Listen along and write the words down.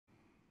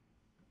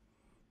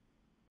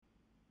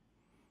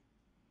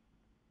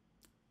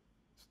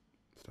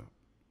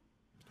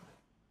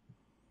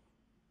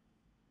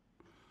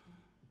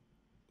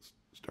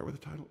Start with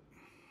the title.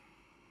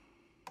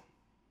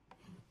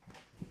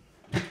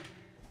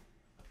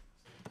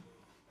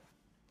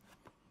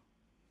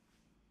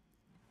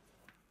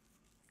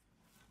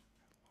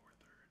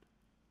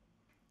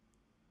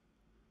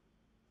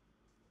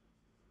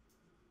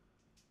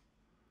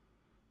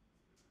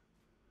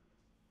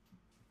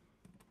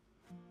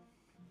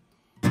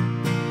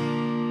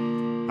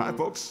 Hi,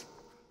 folks.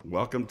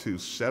 Welcome to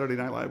Saturday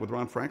Night Live with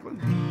Ron Franklin.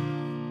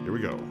 Here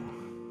we go.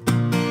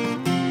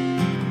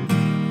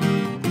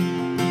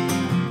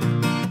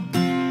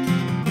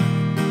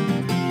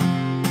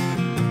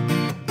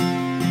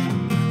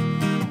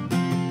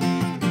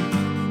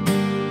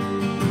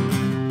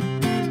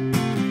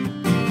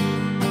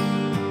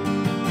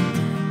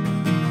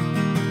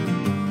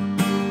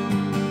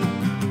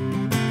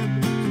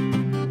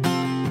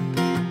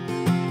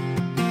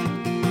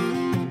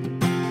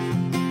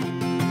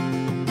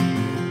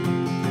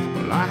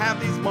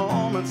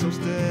 So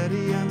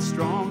steady and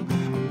strong,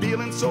 I'm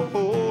feeling so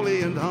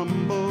holy and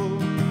humble.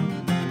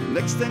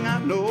 Next thing I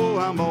know,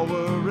 I'm all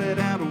worried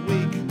and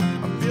weak.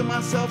 I feel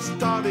myself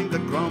starting to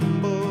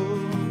crumble.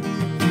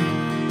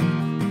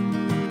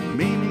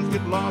 Meanings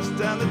get lost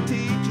and the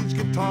teachings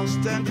get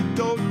tossed, and you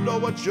don't know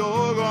what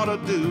you're gonna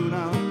do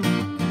now.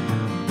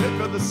 Wait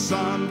for the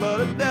sun,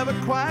 but it never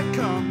quite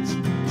comes.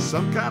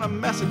 Some kind of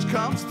message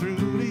comes through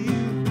to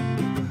you.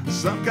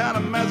 Some kind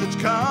of message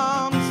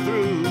comes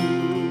through.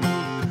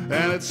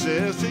 And it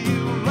says to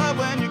you, love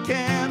when you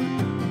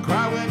can,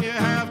 cry when you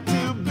have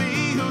to,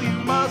 be who you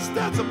must,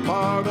 that's a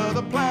part of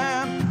the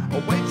plan.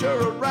 Await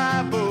your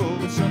arrival,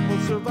 simple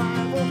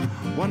survival.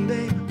 One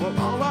day we'll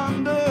all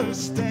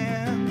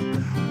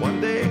understand. One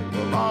day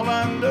we'll all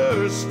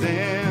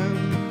understand.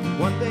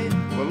 One day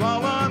we'll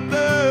all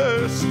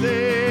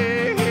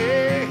understand.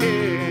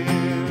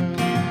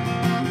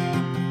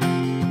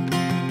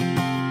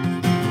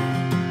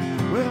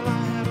 Well,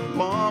 I had a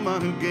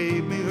woman who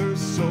gave me her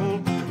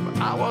soul.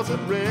 I wasn't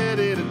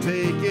ready to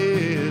take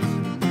it.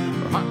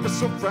 Her heart was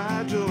so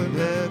fragile and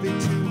heavy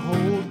to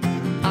hold.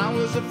 I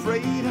was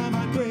afraid I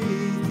might break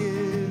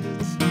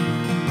it.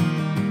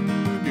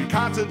 Your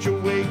conscience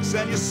awakes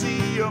and you see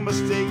your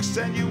mistakes,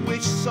 and you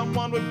wish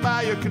someone would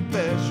buy your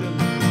confession.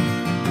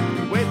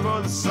 You wait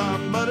for the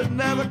sun, but it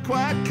never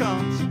quite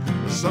comes.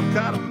 Some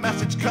kind of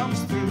message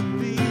comes through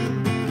to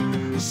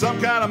you.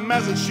 Some kind of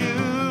message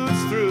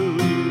shoots through.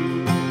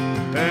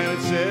 And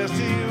it says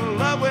to you,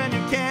 love when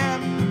you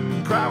can,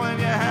 cry when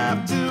you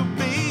have to,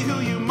 be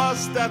who you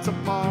must, that's a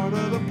part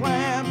of the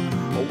plan.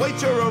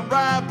 Await your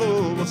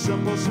arrival, a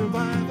simple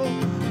survival.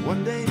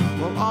 One day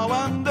we'll all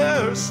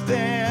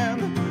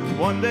understand.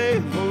 One day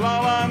we'll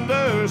all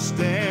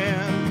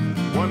understand.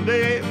 One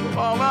day we'll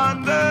all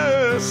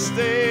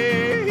understand.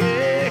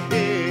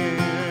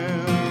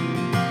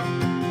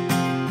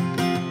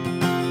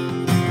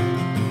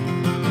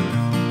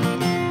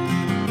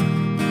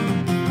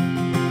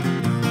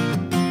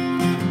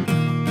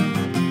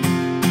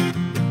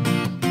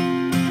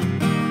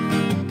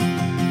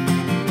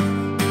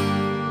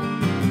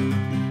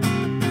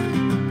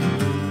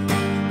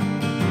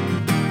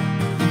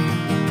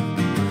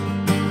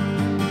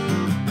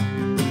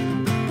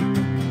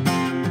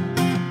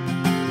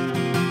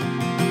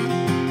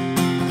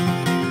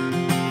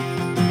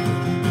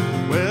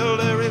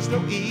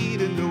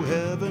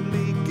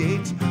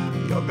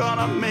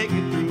 Gonna make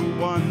it through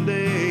one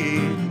day.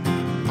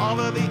 All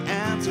of the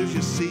answers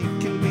you seek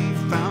can be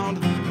found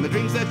in the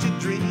dreams that you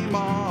dream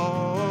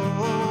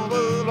all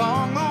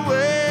along the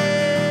way.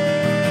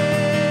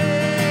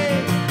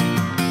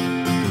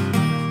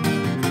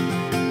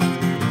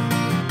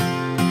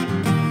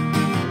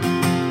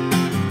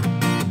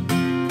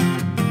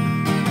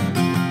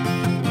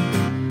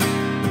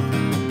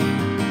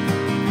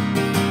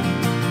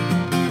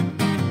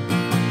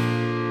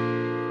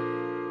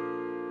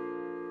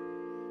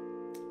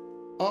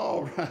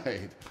 All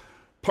right.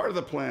 Part of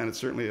the plan, it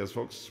certainly is,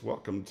 folks.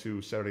 Welcome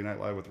to Saturday Night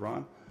Live with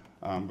Ron.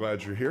 I'm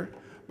glad you're here.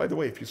 By the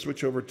way, if you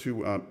switch over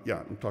to,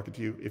 I'm talking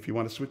to you. If you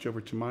want to switch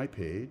over to my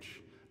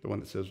page, the one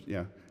that says,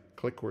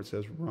 click where it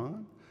says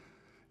Ron,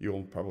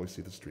 you'll probably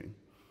see the stream.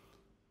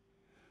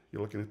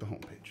 You're looking at the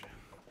home page.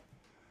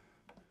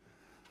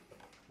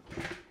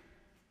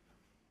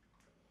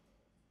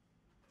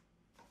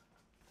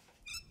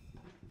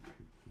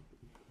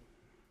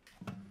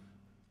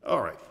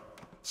 All right.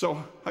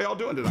 So, how y'all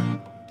doing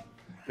tonight?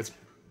 It's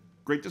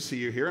great to see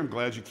you here. I'm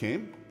glad you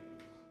came.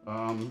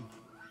 I'm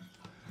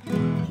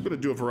going to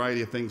do a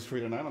variety of things for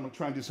you tonight. I'm going to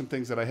try and do some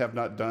things that I have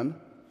not done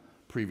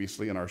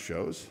previously in our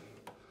shows.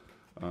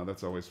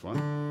 That's always fun.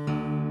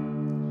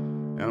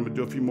 And I'm going to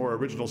do a few more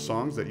original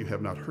songs that you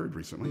have not heard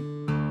recently.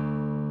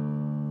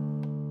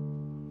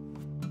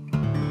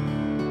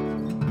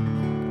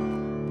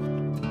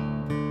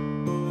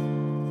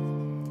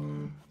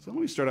 So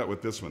let me start out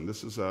with this one.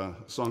 This is a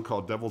song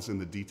called Devil's in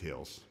the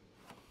Details.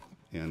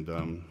 And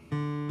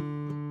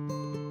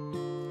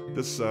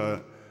this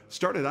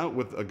started out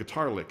with a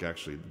guitar lick,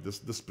 actually,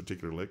 this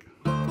particular lick.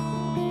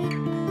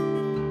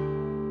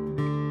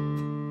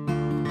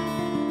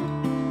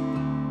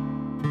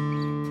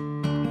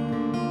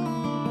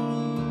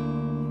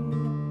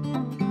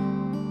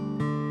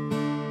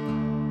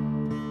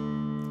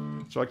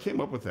 So I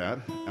came up with that,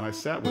 and I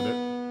sat with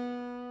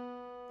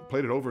it,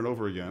 played it over and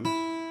over again,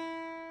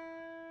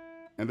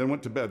 and then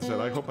went to bed, said,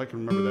 I hope I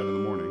can remember that in the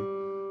morning.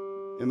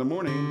 In the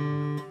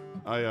morning,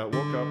 I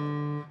woke up,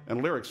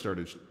 and lyrics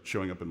started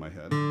showing up in my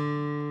head.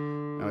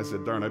 And I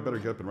said, darn, I better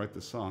get up and write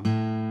this song.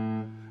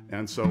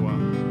 And so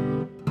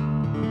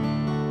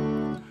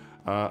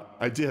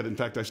I did. In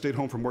fact, I stayed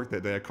home from work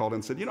that day. I called in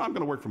and said, you know, I'm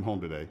going to work from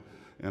home today.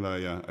 And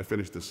I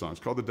finished this song.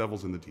 It's called The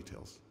Devil's in the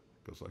Details.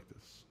 It goes like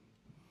this.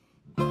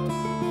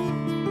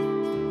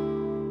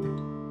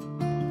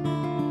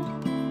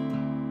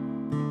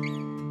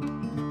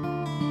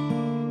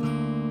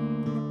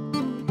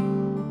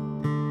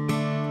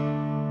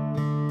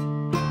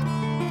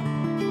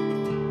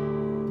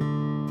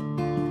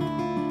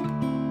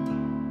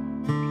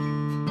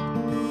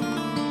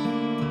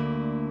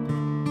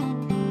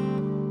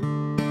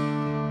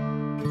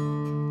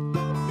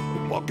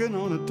 Walking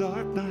on a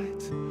dark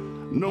night,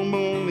 no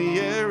moon, the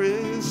air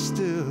is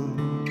still.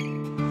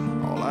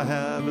 All I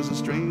have is a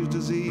strange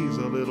disease,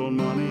 a little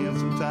money and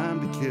some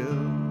time to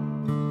kill.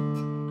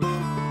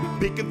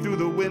 Peeking through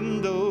the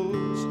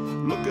windows,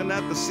 looking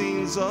at the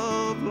scenes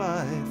of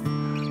life.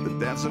 The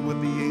dancing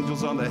with the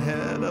angels on the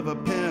head of a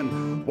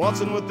pin,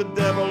 waltzing with the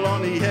devil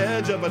on the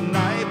edge of a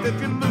knife. If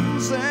you're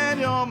losing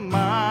your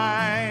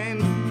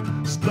mind,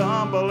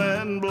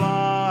 stumbling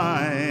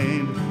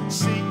blind,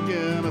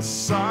 seeking a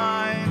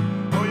sign,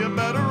 oh, you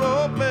better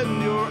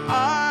open your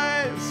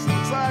eyes.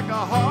 It's like a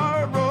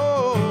hard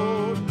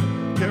road,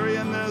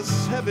 carrying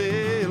this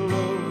heavy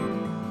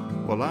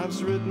load. Well,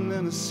 life's written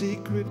in a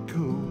secret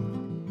code.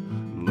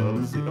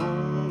 Love is the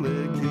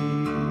only key.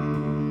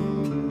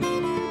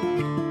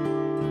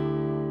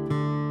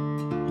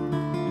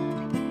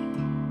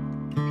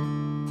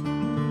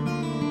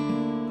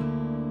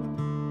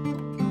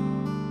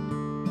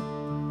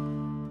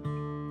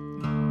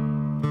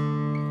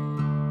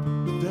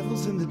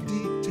 Devil's in the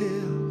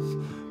details,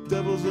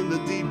 devil's in the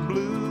deep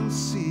blue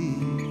sea.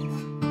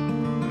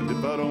 And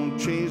if I don't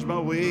change my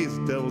ways,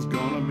 the devil's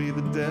gonna be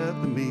the death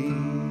of me.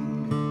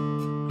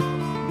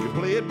 You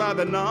play it by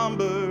the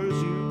numbers,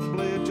 you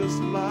play it just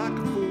like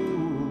a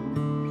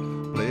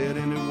fool. Play it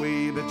any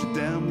way that you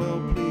damn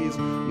well please.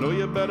 No,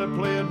 you better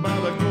play it by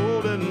the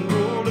golden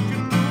rule. If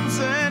you're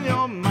losing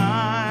your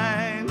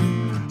mind,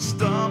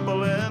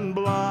 stumbling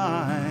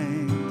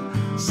blind,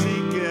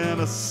 seeking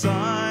a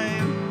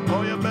sign,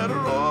 oh, you better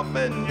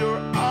open your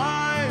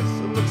eyes.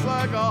 It looks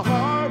like a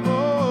hard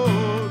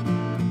road,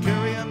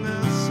 carrying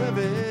this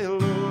heavy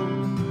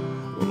load.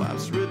 Well,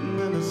 life's written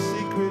in a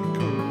secret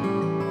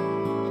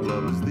code.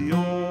 Love is the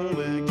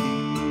only key.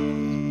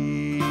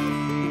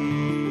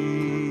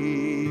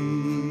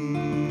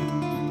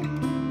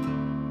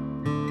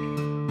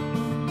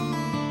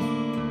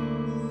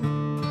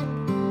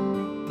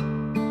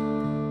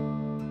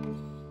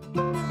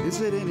 Is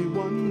it any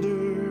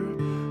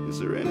wonder? Is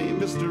there any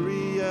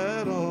mystery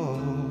at all?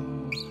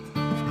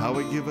 How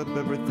we give up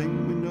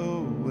everything we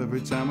know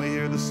every time we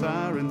hear the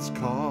sirens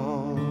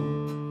call.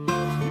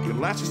 You can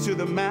latch us to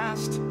the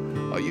mast,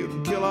 or you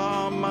can kill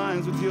our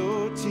minds with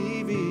your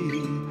TV.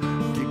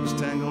 Keep us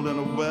tangled in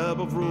a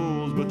web of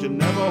rules, but you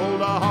never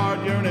hold our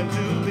heart yearning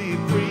to be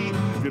free.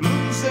 If you're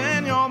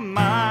losing your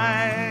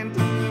mind,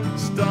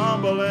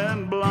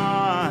 stumbling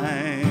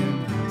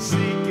blind,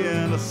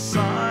 seeking a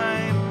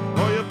sign,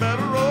 or you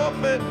better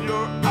open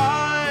your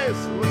eyes.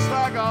 It looks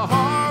like a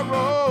hard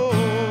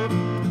road,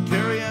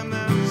 carrying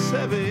this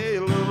heavy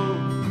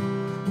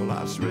load. Well,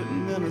 life's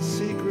written in a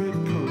secret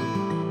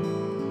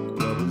code.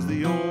 Love is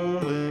the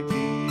only key.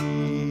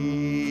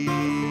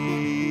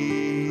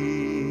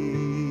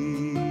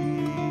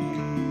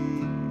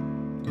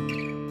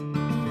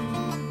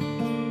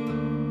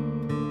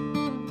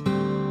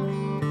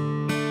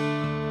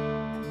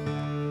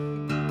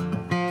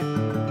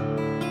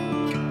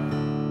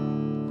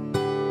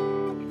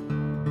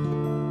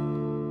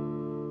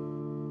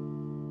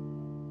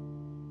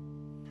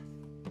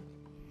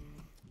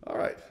 All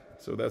right,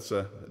 so that's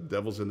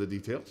Devil's in the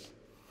Details.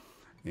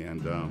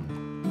 And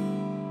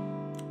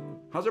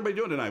how's everybody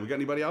doing tonight? We got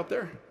anybody out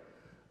there?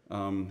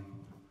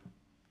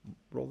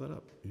 Roll that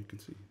up. You can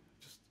see.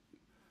 Just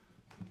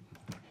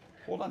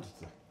hold on just a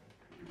second.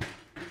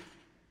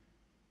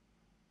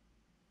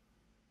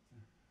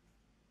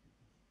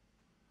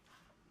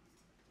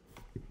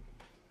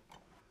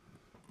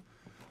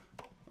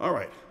 All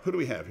right, who do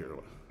we have here?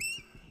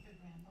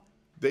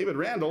 David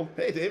Randall.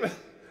 Hey, David.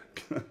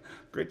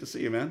 Great to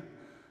see you, man.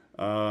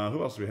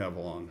 Who else do we have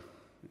along?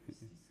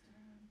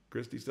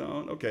 Christy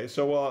Stone. Okay,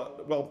 so,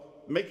 well,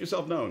 make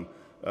yourself known.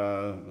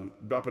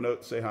 Drop a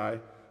note, say hi.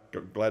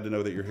 Glad to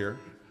know that you're here.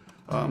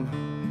 Let's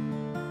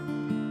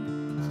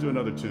do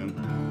another tune.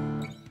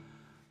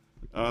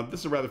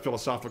 This is a rather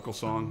philosophical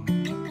song.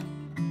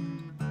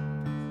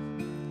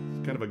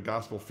 It's kind of a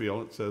gospel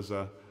feel. It says,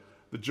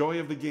 the joy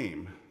of the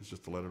game is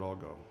just to let it all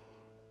go.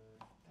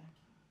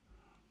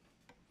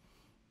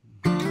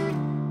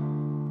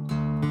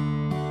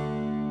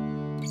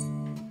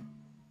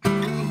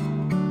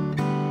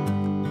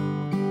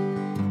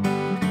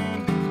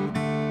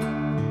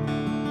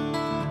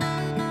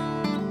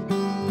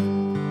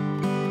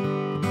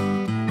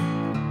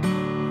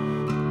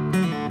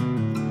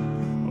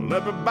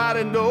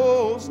 Everybody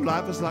knows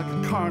life is like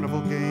a carnival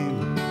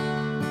game.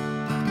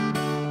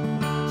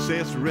 Say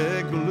it's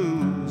rigged to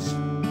lose,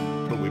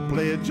 but we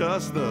play it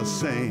just the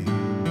same.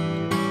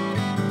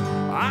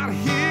 Out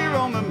here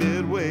on the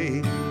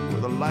midway,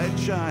 where the light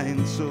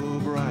shines so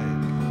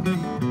bright,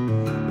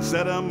 we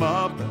set 'em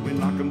up and we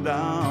knock 'em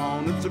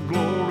down. It's a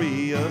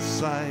glorious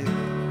sight.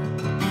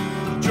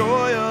 The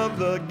joy of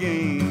the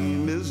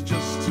game is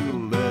just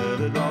to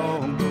let it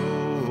all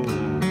go.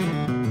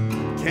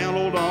 Can't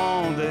hold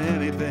on to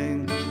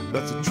anything,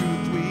 that's the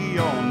truth we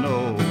all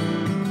know.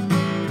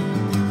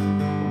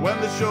 When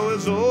the show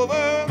is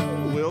over,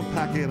 we'll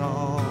pack it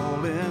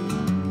all in,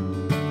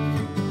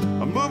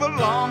 move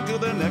along to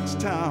the next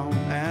town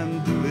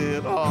and do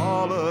it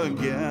all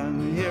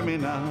again. Hear me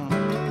now.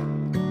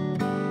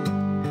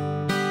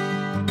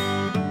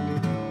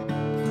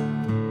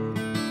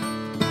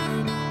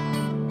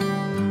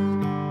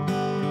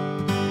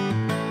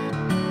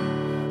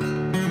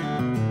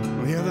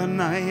 The other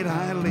night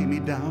I lay me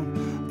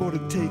down for to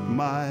take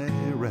my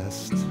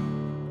rest.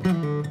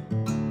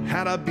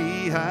 Had a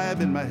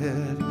beehive in my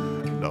head,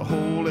 a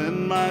hole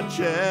in my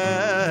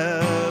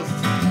chest.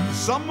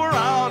 Somewhere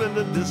out in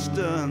the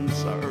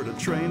distance, I heard a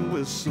train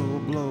whistle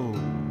blow.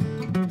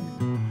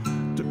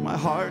 Took my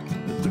heart,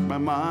 it took my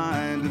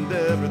mind, and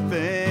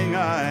everything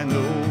I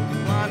know.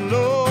 I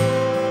know.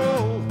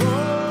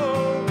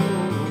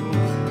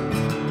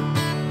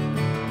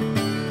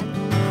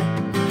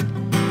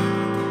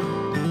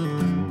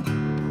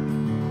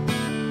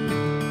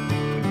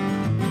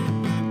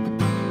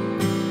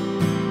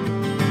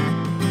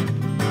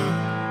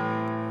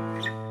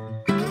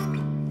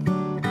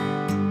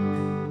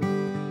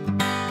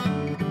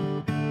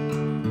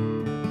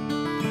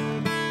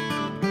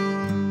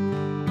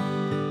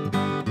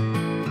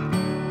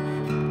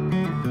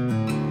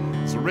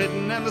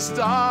 Written in the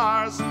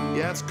stars,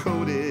 yeah, it's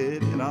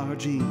coded in our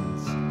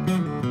genes.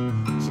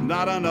 It's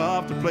not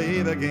enough to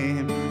play the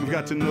game, you've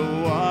got to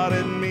know what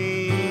it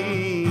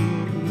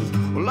means.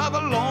 Well, love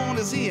alone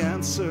is the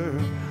answer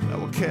that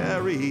will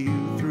carry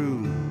you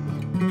through.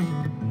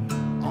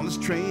 On this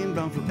train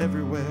bound from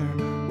everywhere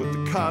with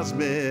the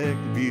cosmic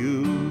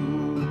view.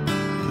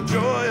 The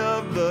joy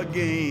of the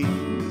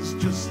game is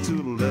just to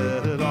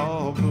let it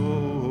all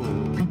go.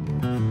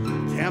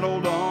 Can't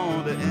hold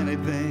on to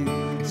anything,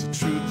 it's the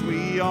truth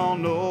we all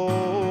know.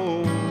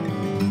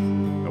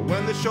 And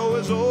when the show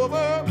is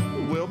over,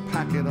 we'll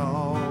pack it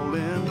all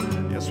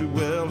in. Yes, we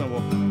will, and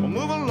we'll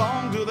move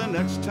along to the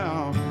next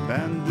town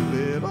and do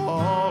it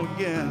all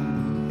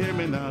again. Hear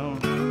me now.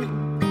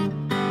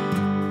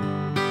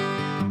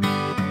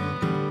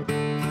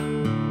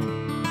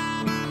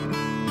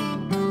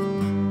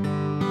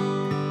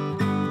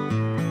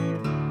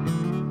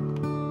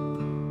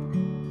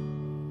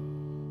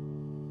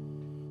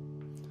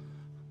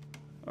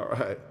 All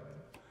right.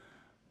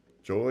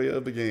 Joy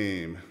of the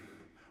game.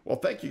 Well,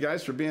 thank you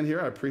guys for being here.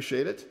 I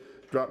appreciate it.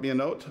 Drop me a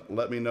note.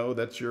 Let me know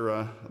that you're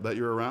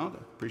around.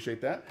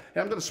 Appreciate that.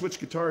 Hey, I'm going to switch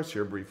guitars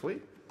here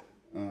briefly.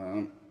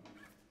 I'm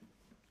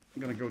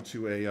going to go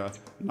to a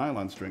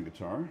nylon string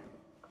guitar,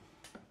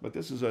 but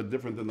this is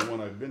different than the one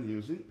I've been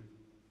using.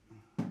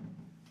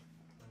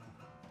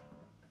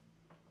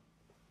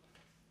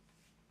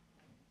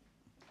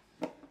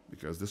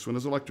 Because this one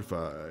is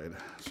electrified.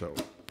 So,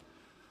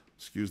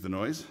 excuse the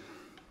noise.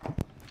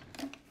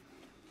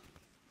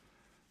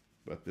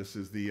 But this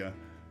is the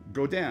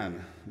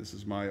Godin. This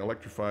is my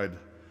electrified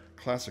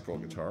classical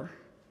guitar.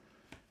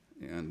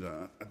 And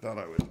I thought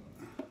I would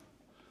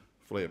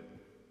play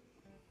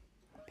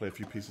a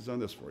few pieces on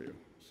this for you.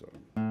 So.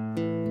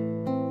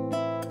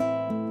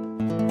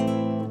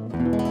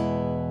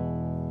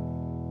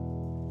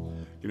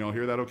 Can you all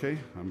hear that okay?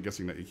 I'm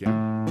guessing that you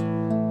can.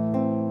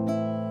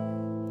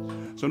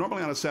 So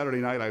normally on a Saturday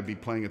night I'd be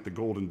playing at the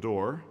Golden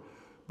Door.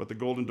 But the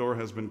Golden Door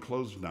has been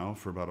closed now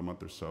for about a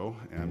month or so,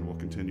 and will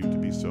continue to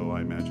be so,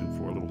 I imagine,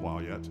 for a little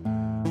while yet.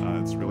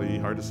 It's really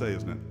hard to say,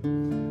 isn't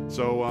it?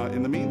 So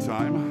in the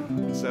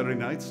meantime, Saturday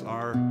nights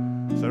are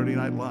Saturday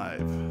Night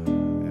Live.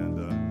 And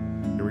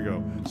here we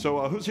go.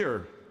 So who's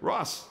here?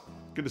 Ross,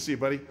 good to see you,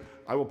 buddy.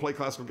 I will play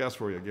classical gas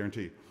for you, I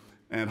guarantee.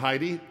 And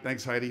Heidi,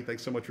 thanks, Heidi.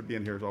 Thanks so much for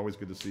being here. It's always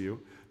good to see you.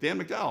 Dan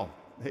McDowell.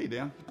 Hey,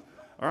 Dan.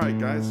 All right,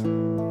 guys.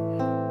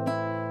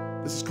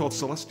 This is called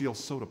Celestial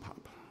Soda Pop.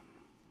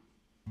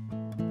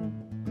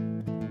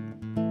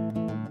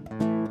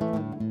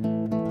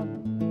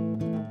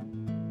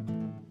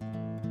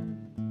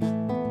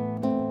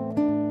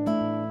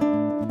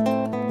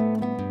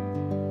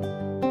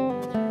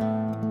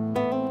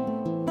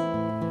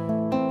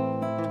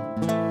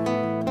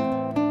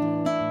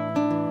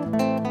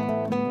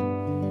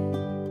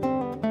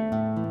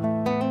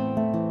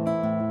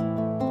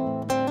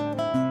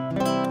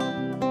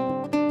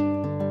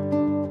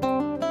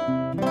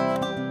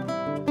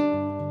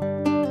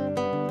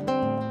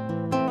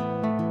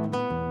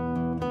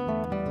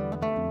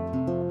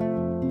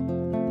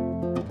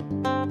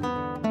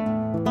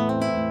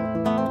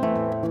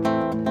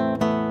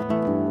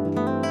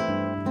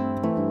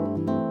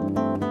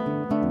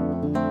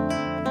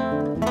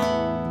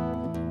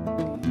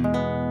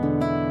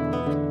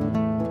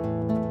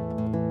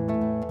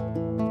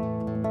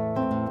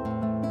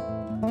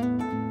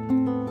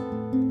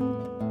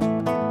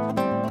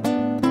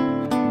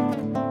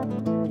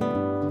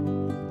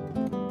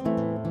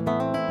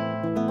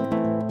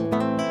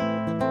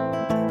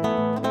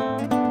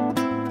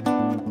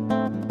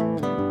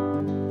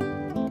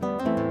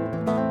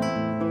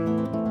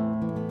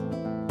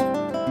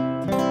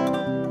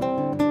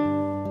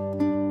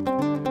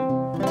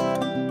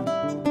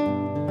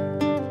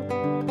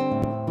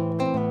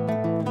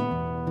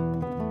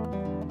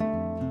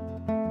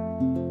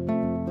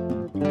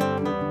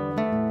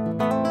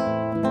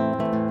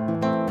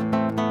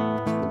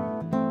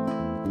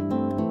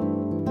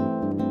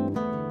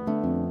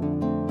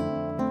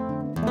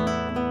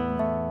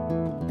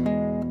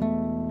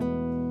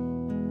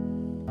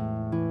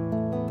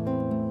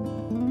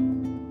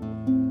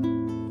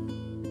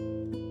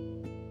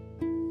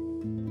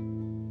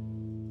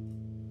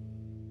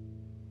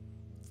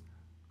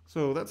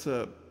 So that's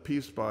a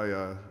piece by,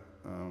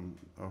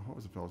 what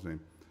was the fellow's name?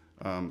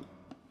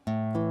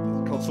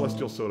 Called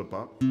Celestial Soda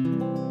Pop,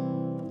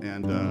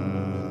 and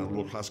a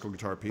little classical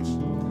guitar piece.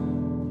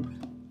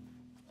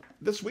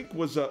 This week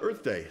was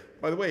Earth Day.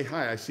 By the way,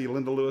 hi, I see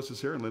Linda Lewis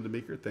is here and Linda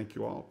Meeker. Thank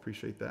you all,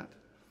 appreciate that.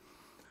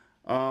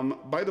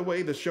 By the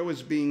way, the show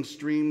is being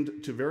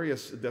streamed to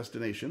various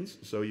destinations,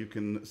 so you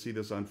can see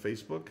this on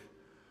Facebook,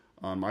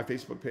 on my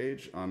Facebook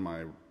page, on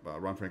my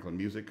Ron Franklin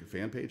Music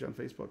fan page on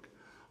Facebook,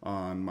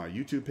 on my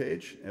YouTube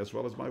page, as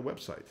well as my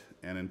website.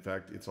 And in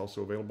fact, it's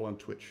also available on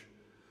Twitch.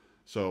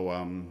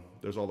 So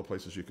there's all the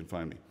places you can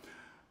find me.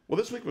 Well,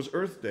 this week was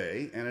Earth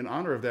Day, and in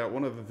honor of that,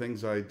 one of the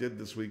things I did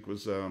this week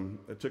was I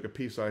took a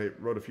piece I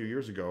wrote a few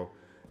years ago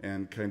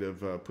and kind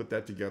of put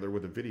that together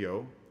with a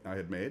video I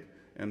had made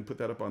and put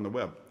that up on the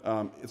web.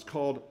 It's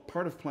called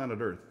Part of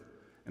Planet Earth.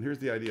 And here's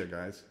the idea,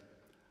 guys.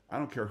 I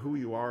don't care who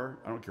you are.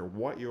 I don't care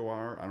what you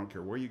are. I don't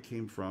care where you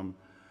came from.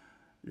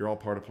 You're all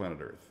part of planet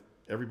Earth.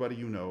 Everybody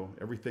you know,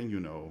 everything you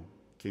know,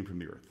 came from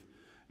the Earth.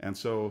 And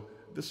so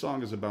this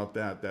song is about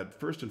that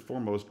first and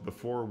foremost,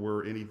 before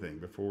we're anything,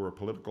 before we're a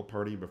political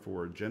party, before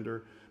we're a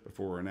gender,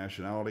 before we're a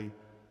nationality,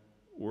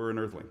 we're an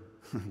Earthling.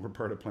 We're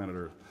part of planet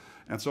Earth.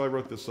 And so I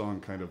wrote this song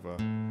kind of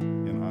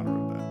in honor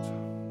of that.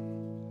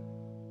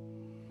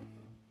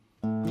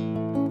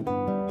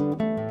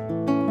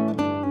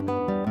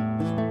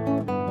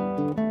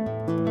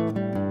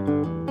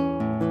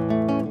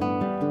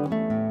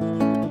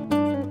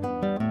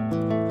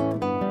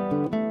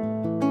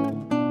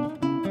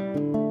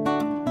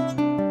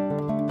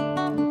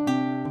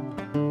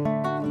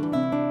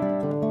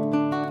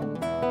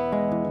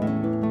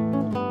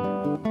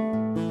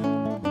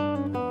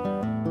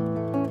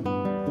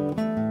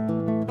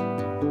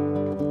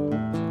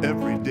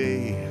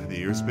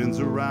 Spins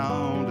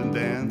around and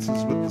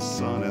dances with the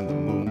sun and the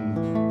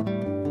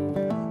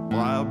moon.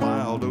 Wild,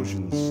 wild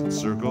oceans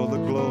circle the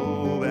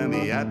globe, and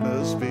the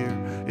atmosphere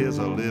is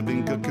a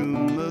living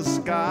cocoon. The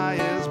sky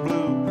is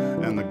blue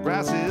and the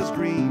grass is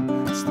green.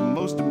 It's the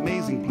most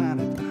amazing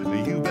planet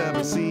you've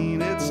ever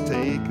seen. It's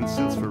taken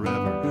since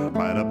forever,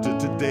 right up to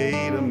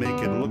today, to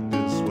make it look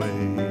this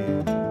way.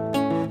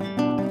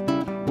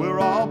 We're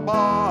all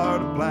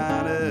part of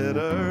planet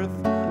Earth.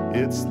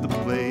 It's the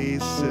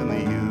place in the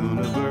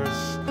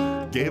universe.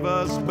 Gave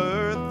us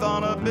birth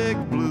on a big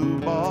blue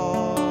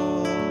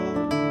ball,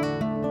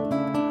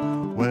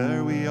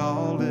 where we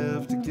all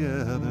live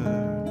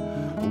together.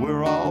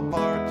 We're all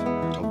part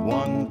of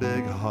one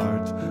big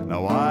heart.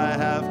 Now I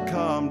have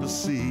come to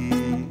see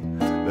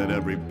that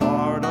every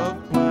part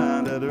of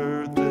planet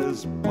Earth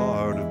is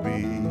part of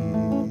me.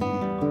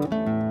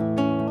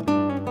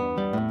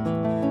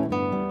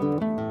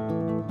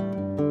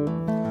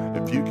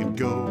 If you could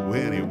go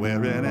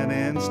anywhere in an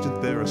instant,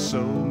 there are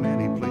so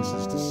many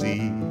places to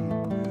see.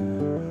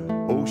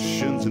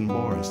 Oceans and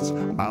forests,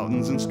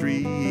 mountains and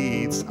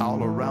streets,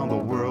 all around the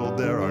world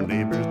there are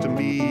neighbors to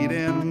meet.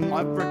 In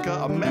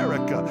Africa,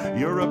 America,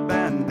 Europe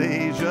and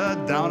Asia,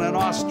 down in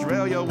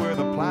Australia where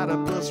the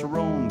platypus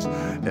roams,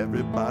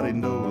 everybody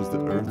knows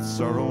that Earth's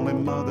our only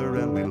mother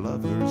and we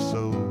love her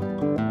so.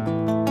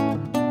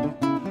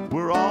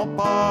 We're all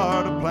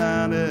part of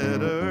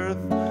planet Earth.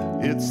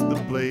 It's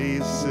the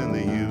place in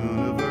the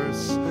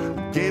universe.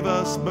 Gave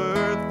us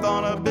birth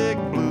on a big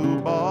blue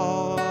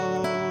ball,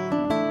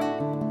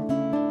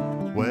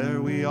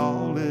 where we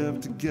all live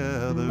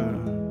together.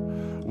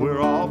 We're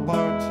all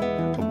part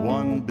of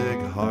one big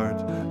heart.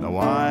 Now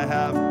I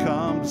have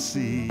come to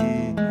see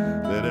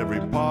that every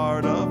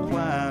part of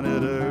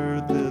planet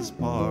Earth is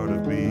part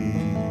of me.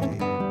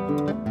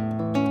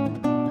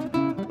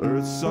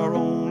 Earth's our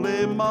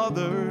only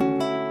mother,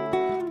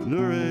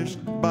 nourished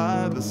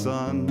by the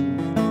sun.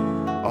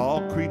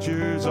 All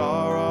creatures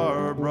are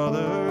our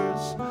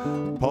brothers,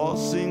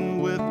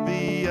 pulsing with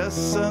the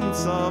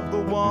essence of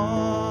the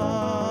one.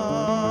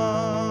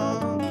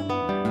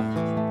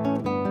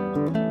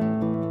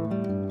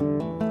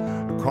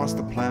 Across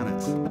the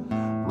planet,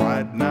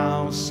 right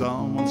now,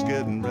 someone's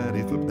getting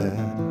ready for bed.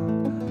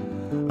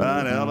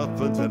 An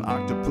elephant, an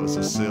octopus,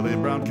 a silly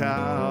brown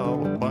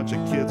cow, a bunch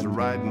of kids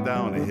riding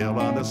down a hill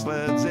on their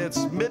sleds.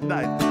 It's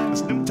midnight,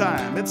 it's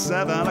noontime, it's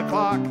 7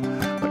 o'clock.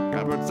 The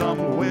cupboard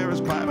somewhere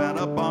is climbing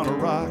up on a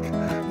rock,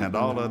 and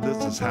all of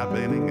this is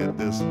happening at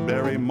this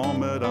very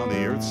moment on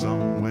the earth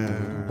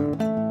somewhere.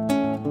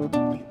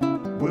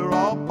 We're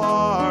all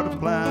part of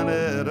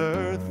planet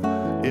Earth.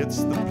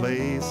 It's the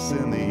place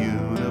in the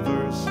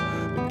universe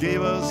that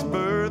gave us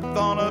birth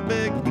on a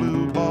big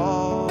blue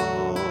ball,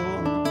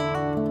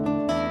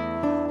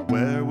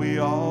 where we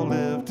all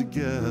live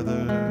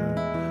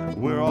together.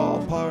 We're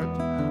all part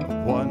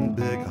of one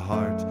big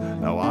heart.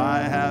 Now I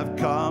have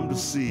come to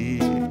see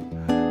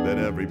that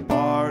every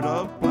part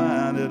of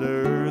planet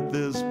Earth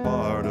is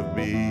part of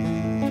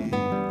me.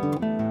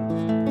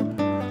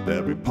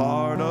 Every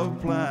part of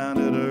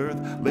planet Earth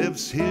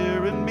lives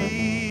here in me.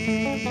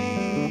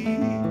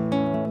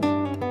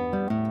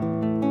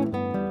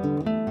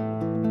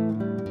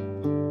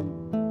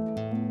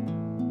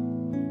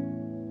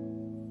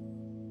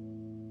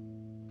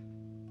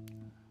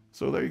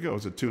 So there you go.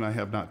 It's a tune I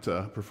have not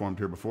performed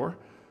here before,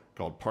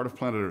 called Part of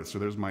Planet Earth. So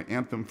there's my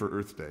anthem for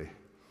Earth Day.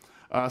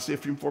 See, a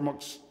few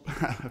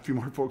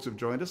more folks have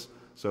joined us.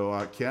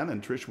 So Ken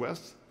and Trish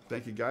West,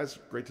 thank you guys.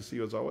 Great to see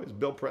you as always.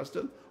 Bill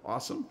Preston,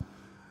 awesome.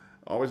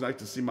 Always nice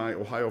to see my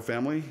Ohio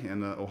family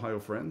and Ohio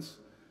friends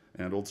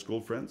and old school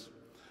friends.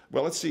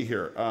 Well, let's see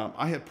here.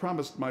 I had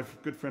promised my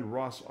good friend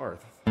Ross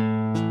Arth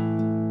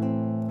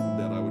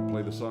that I would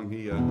play the song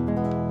he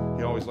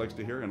always likes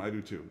to hear, and I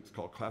do too. It's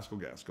called Classical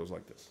Gas. It goes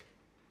like this.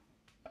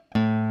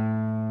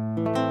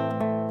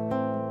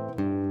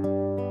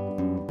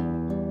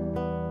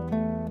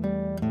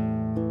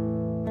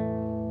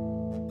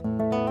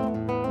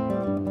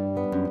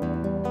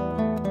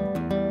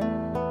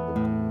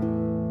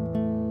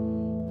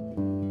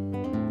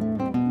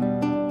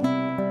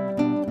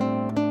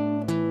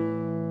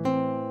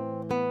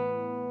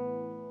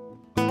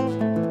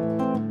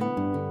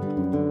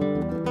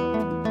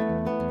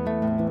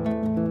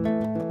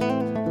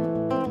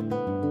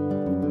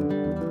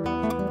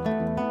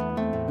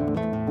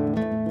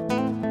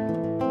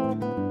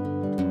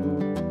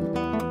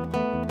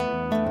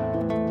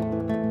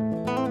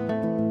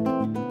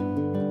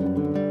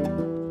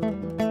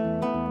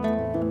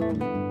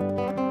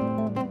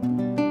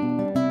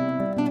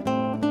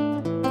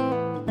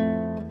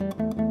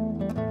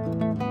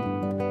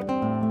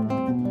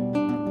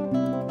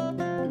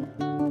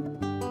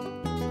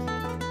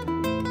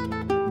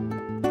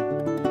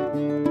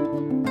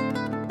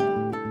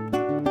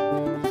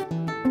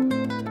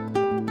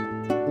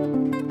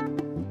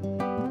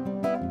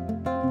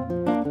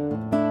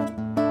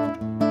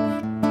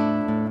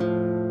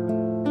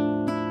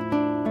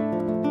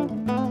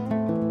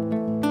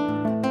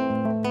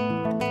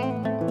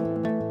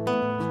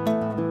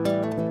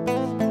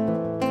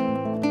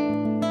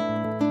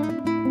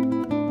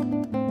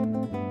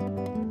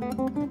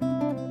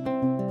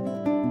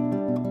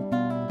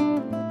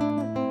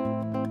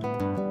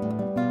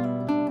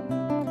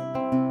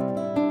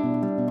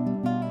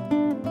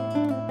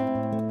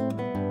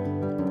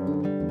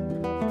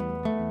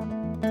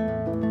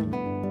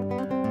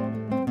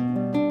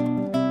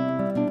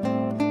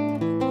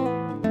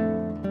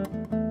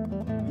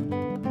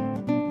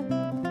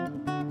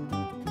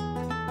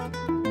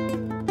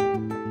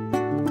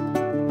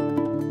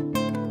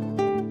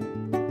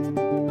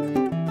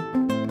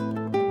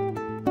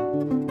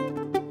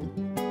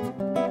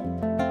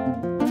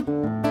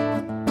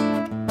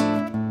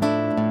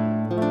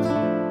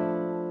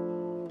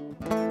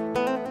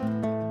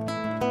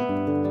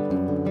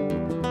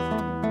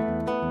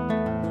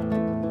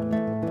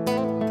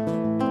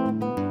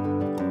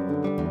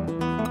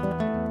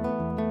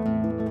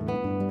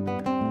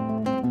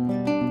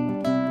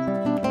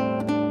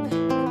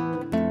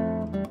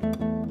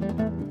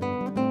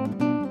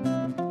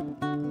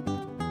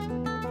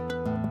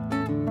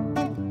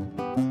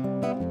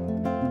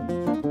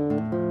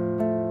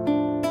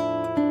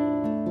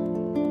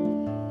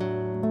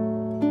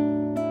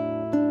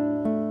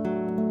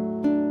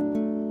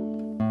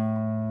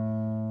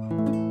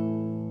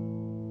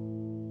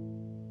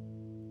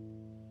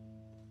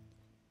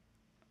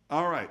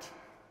 All right.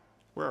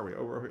 Where are we?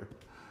 Oh, we're here.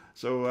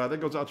 So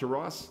that goes out to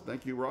Ross.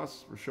 Thank you,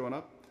 Ross, for showing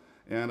up.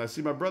 And I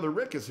see my brother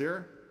Rick is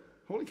here.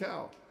 Holy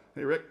cow.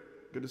 Hey, Rick.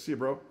 Good to see you,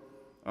 bro.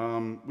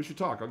 We should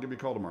talk. I'll give you a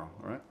call tomorrow,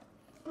 all right?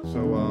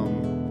 So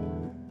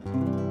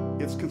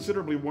it's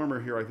considerably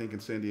warmer here, I think, in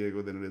San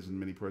Diego than it is in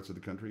many parts of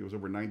the country. It was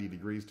over 90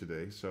 degrees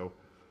today. So,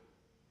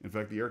 in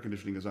fact, the air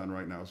conditioning is on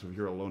right now. So if you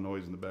hear a low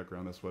noise in the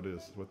background, that's what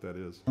that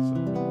is.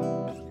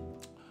 So.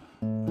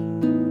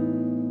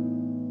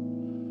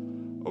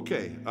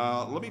 Okay,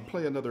 let me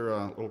play another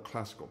little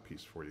classical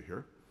piece for you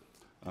here.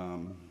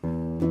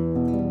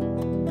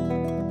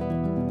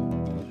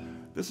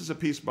 This is a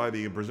piece by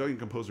the Brazilian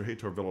composer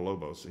Heitor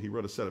Villa-Lobos. He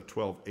wrote a set of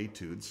 12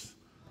 etudes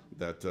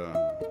that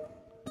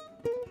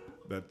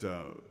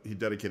he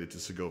dedicated to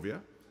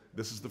Segovia.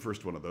 This is the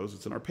first one of those.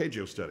 It's an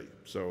arpeggio study,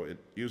 so it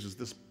uses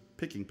this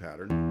picking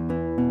pattern.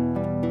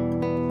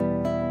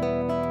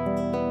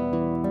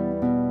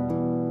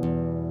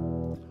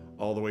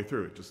 All the way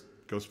through. It just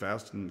goes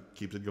fast and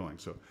keeps it going.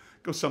 So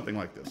it goes something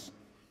like this.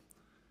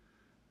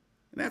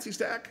 Nancy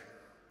Stack.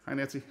 Hi,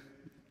 Nancy.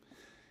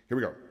 Here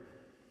we go.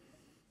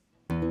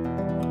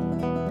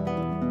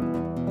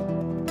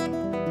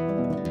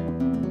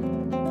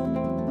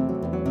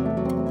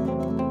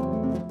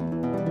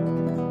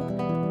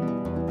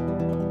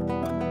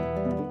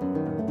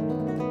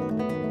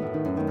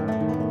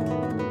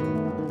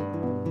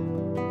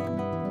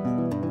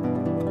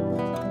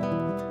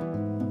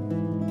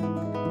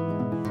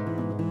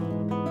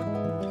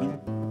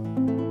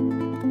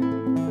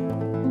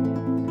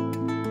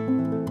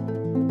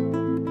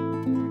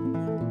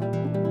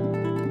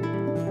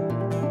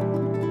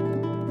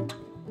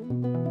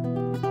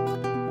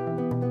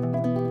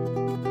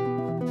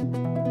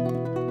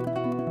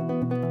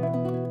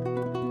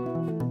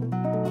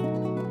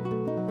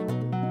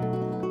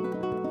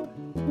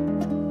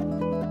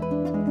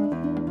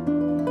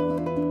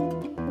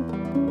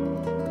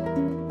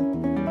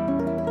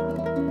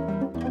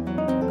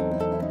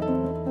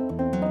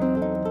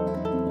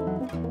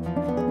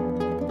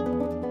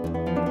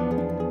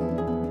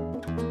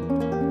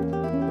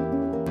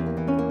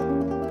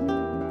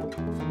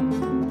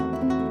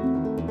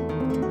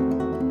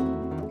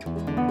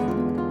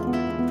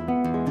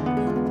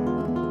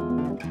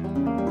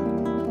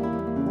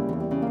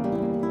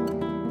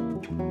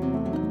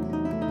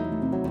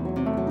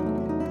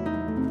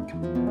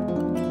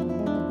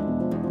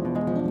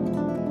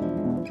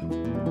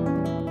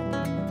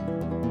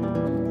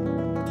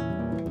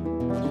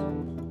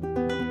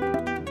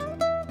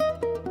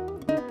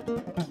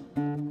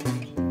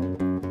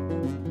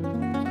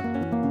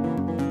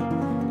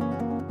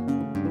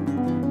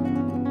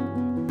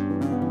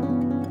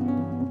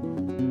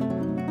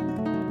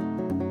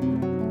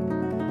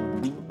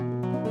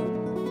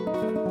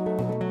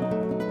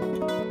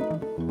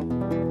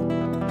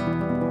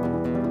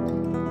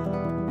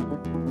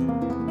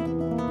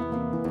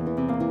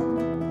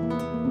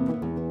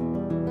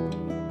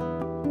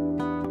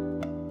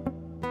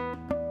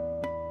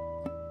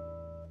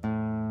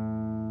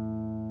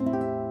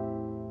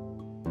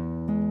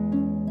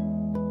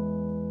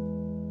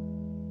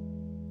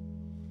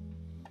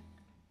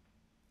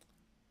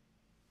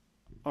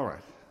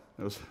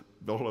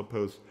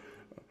 Villa-Lobos,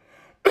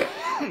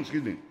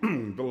 excuse me,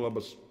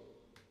 Villa-Lobos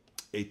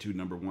Etude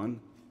number 1,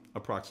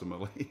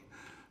 approximately.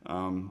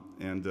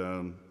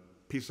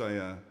 Piece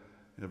I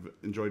have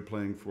enjoyed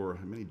playing for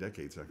many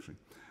decades, actually.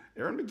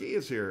 Aaron McGee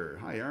is here.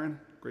 Hi, Aaron.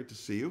 Great to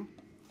see you.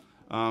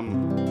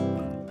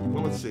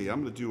 Well, let's see.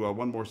 I'm going to do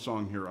one more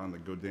song here on the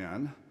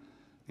Godin,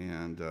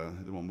 and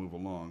then we'll move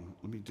along.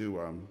 Let me do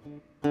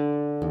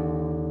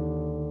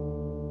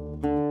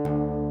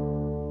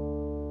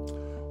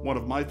one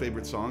of my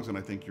favorite songs, and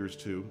I think yours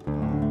too.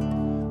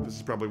 This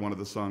is probably one of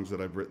the songs that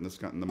I've written that's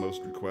gotten the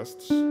most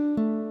requests.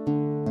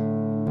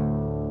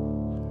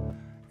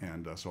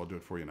 And so I'll do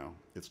it for you now.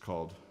 It's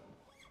called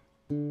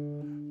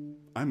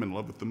I'm in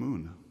Love with the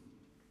Moon.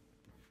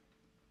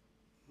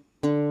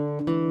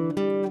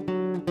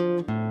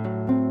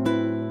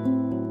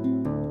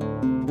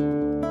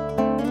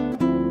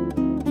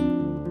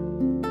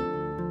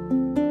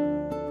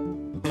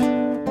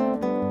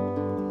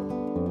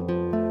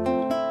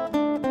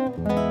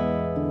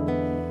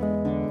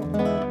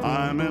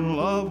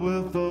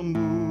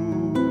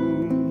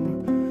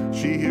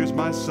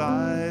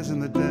 Sighs in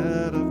the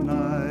dead of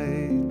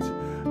night,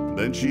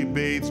 then she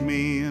bathes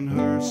me in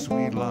her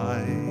sweet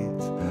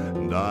light,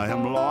 and I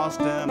am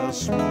lost in a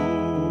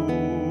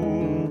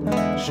swoon.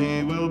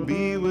 She will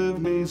be with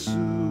me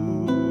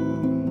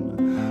soon,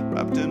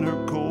 wrapped in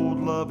her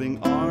cold loving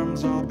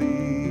arms I'll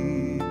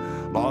be,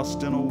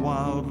 lost in a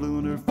wild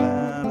lunar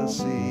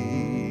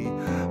fantasy.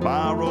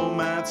 My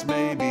romance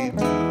may be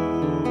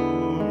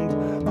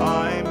doomed.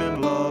 I'm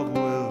in love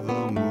with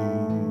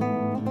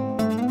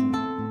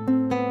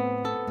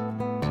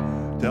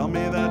tell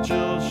me that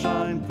you'll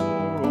shine for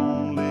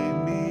only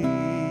me.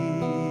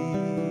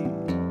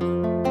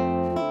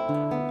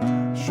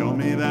 Show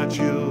me that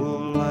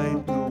you'll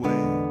light the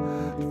way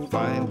to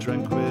find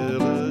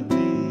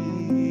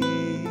tranquility.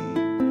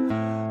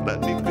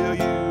 Let me feel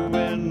you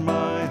in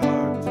my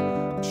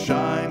heart,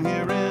 shine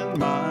here in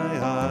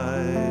my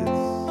eyes.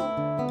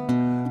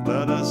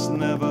 Let us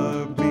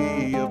never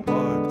be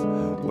apart.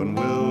 When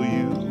will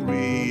you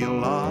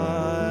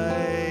realize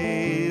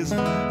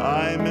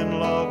I'm in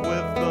love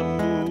with the moon?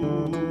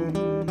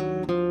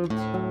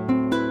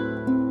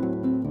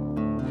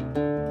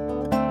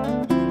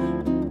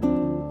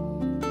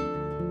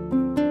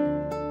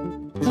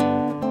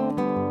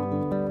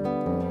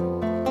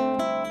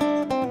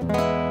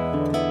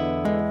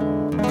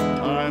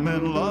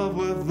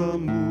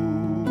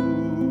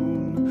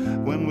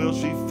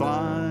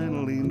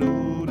 Finally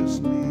notice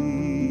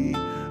me.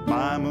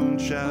 My moon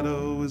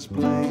shadow is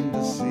plain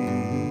to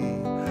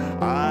see.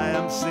 I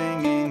am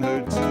singing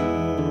her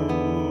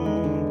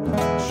tune.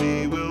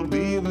 She will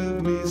be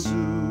with me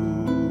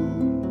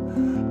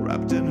soon.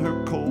 Wrapped in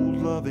her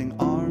cold loving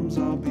arms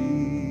I'll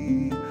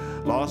be,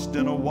 lost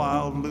in a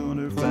wild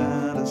lunar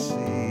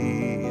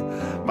fantasy.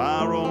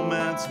 My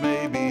romance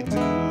may be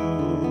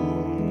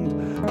doomed.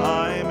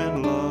 I'm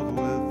in love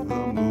with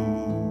the moon.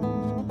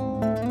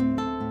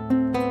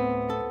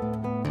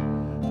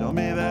 Tell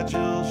me that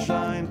you'll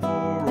shine for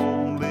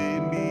only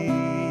me.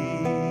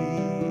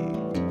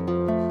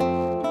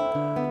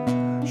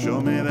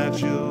 Show me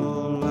that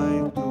you'll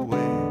light the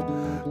way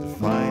to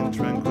find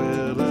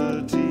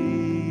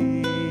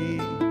tranquility.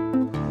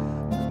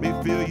 Let me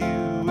feel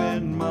you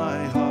in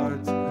my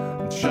heart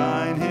and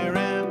shine here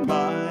in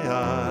my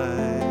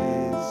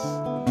eyes.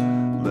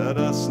 Let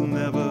us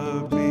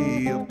never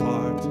be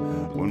apart.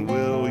 When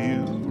will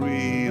you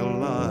realize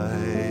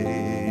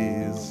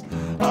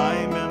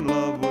I'm in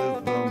love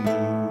with the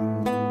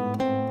moon?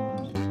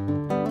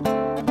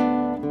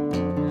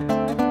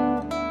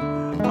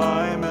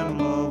 I'm in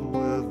love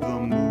with the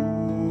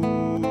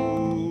moon.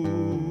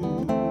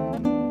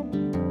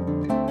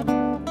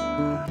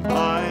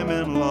 I'm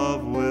in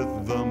love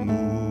with the moon.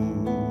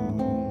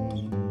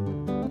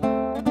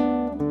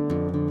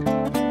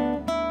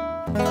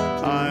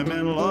 I'm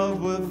in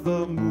love with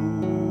the moon.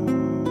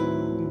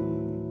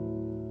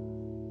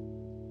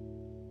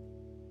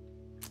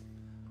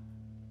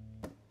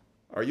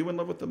 Are you in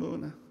love with the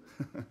moon?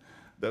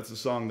 That's a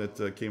song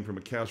that came from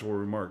a casual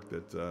remark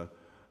that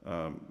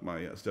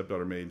my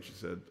stepdaughter made. She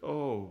said,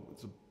 "Oh,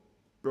 it's a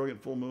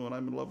brilliant full moon.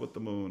 I'm in love with the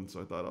moon."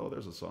 So I thought, oh,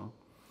 there's a song.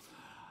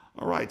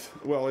 All right.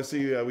 Well, I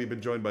see we've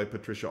been joined by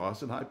Patricia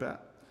Austin. Hi,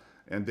 Pat.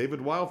 And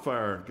David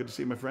Wildfire. Good to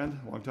see you, my friend.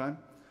 Long time.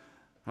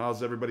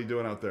 How's everybody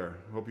doing out there?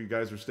 Hope you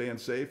guys are staying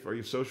safe. Are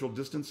you social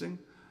distancing?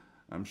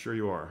 I'm sure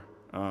you are.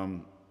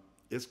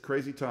 It's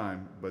crazy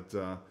time, but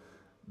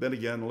then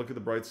again, look at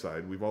the bright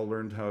side. We've all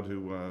learned how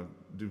to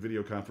do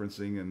video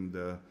conferencing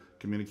and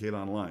communicate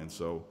online.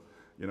 So,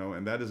 you know,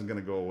 and that isn't going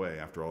to go away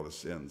after all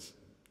this ends,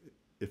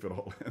 if it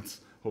all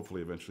ends,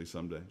 hopefully eventually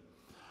someday.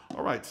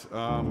 All right,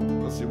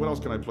 let's see, what else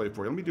can I play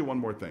for you? Let me do one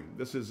more thing.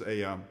 This is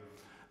a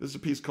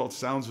piece called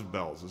Sounds of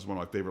Bells. This is one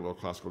of my favorite little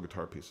classical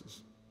guitar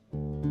pieces.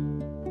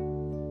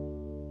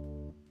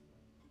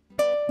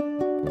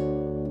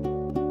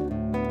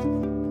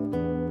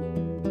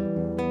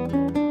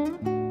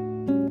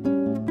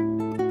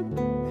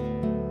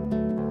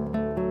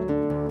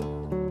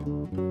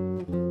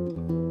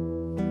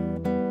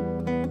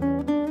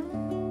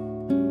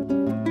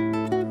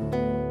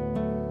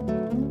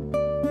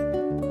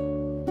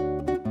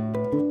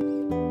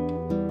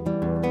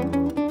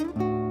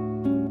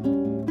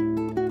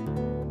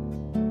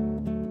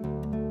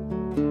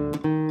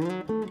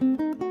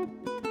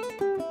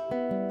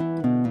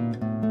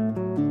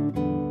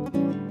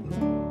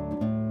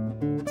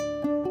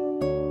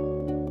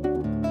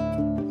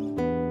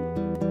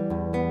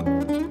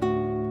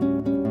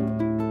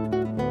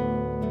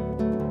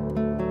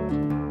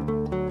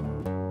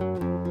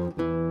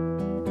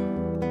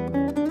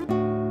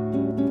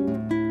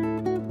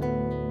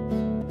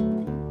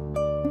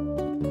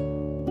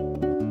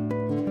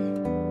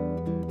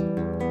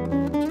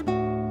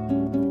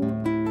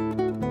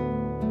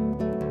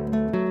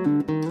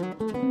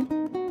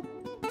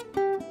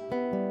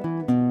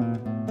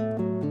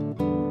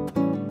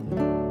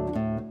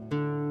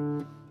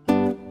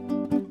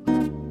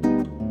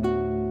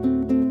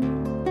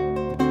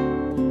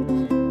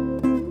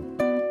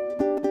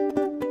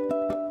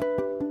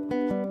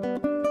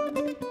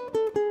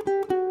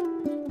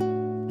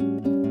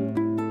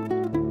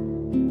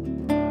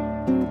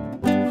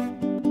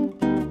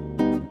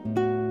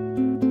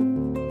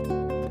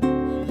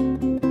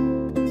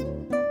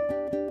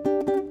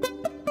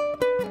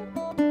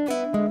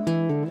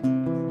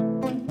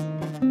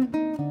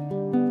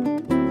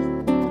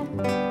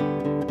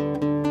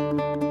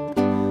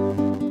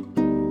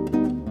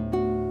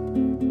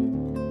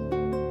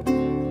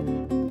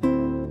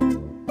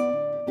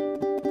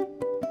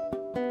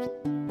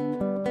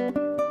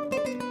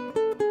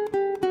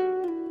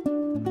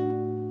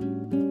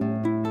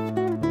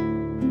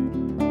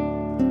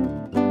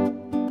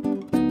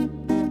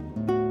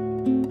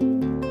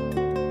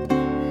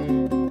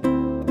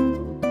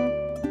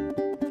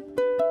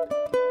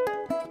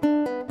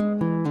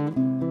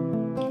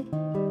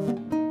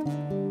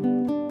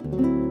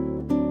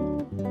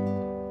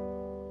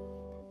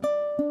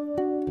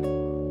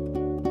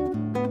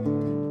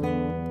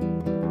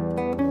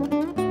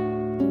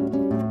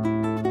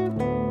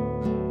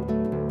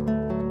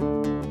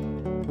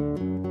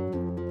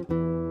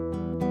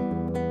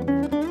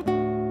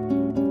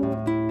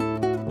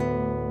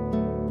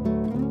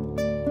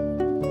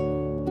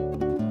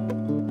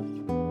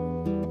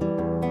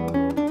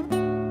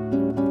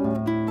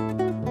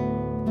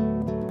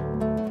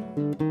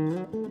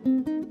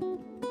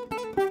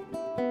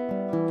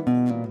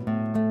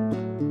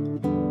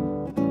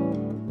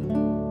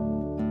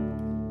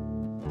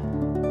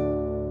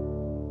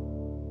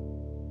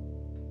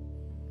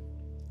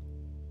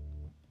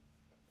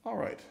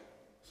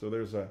 So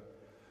there's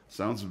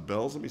sounds of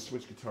bells. Let me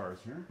switch guitars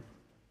here.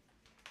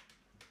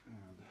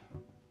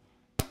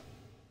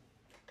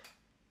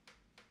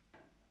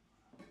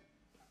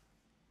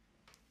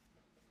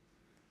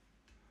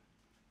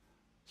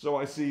 So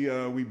I see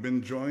we've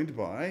been joined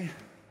by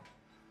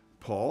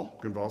Paul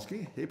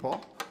Grunwaldzki. Hey,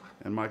 Paul.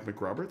 And Mike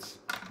McRoberts.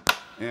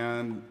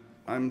 And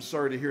I'm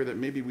sorry to hear that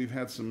maybe we've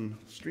had some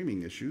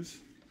streaming issues.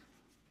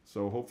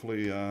 So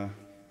hopefully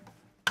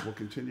we'll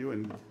continue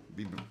and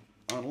be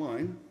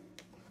online.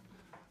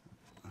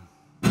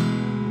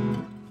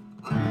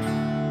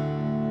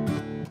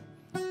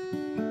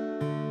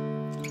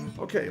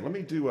 Okay, let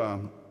me do a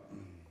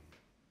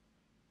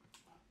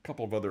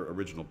couple of other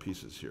original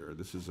pieces here.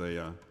 This is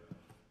a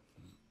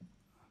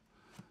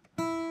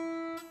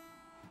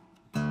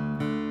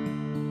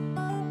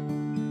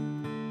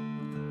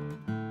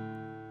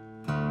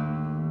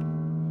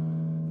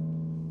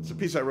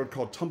piece I wrote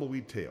called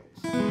Tumbleweed Tales.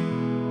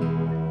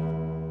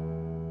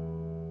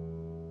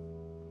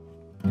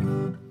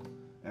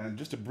 And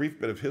just a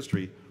brief bit of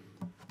history.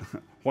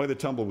 Why the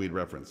tumbleweed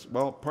reference?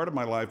 Well, part of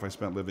my life I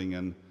spent living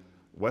in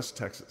West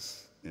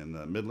Texas, in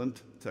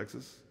Midland,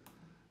 Texas.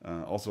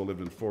 Also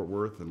lived in Fort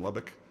Worth and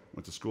Lubbock.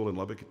 Went to school in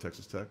Lubbock at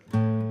Texas Tech.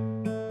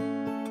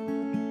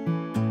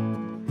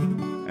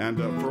 And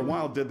for a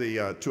while did the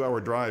 2-hour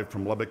drive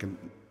from Lubbock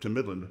to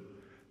Midland,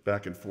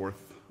 back and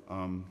forth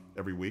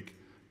every week,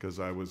 because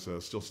I was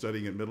still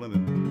studying at Midland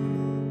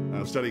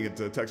and studying at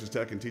Texas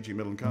Tech and teaching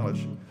Midland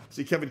College.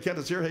 See, Kevin Kent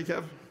is here. Hey,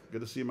 Kev.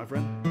 Good to see you, my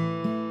friend.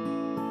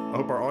 I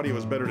hope our audio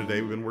is better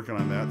today. We've been working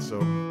on that, so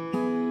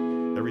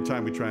every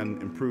time we try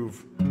and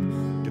improve,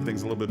 get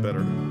things a little bit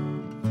better.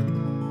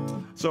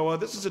 So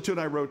this is a tune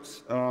I wrote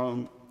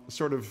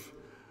sort of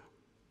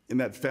in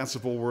that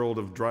fanciful world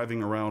of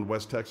driving around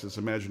West Texas,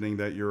 imagining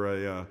that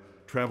you're a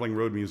traveling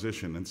road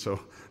musician. And so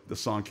the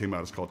song came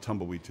out. It's called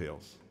Tumbleweed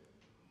Tales.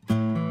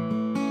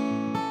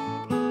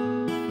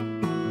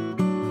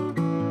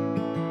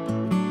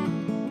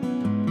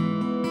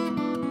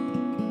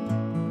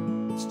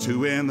 It's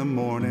 2 in the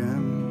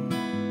morning.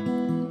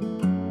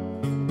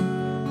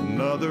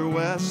 Another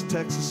West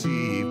Texas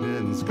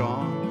evening's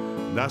gone,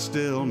 and I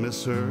still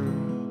miss her.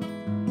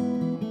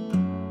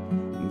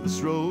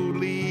 This road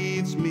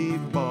leads me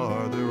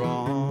farther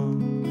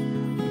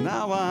on.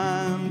 Now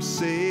I'm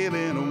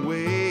sailing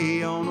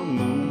away on a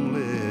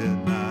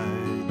moonlit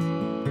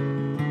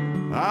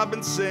night. I've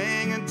been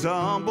singing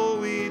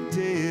tumbleweed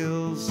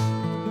tales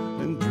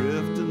and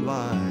drifting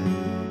like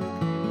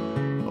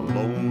a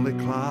lonely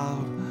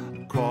cloud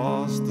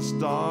across the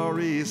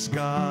starry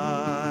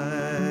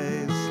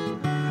skies.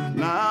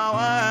 Now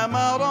I'm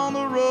out on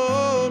the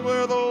road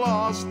where the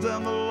lost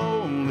and the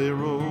lonely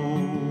roam.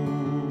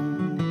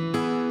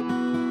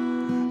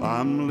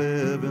 I'm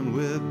living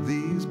with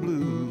these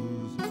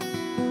blues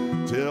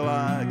till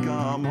I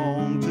come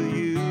home to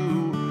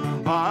you.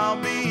 I'll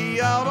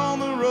be out on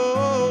the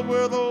road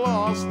where the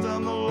lost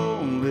and the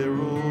lonely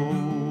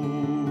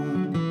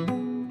roam,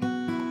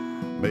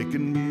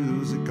 making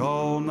music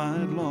all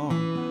night long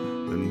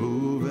and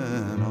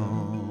moving on.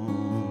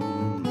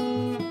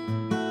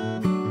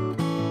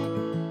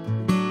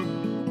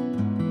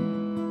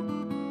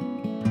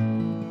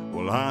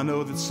 Well, I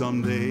know that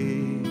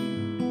someday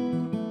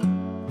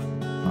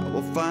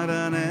we'll find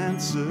an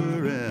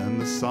answer in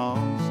the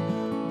songs.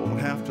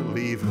 Won't have to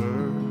leave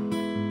her.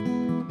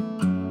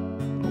 I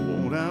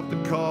won't have to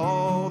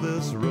call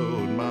this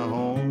road my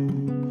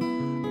home.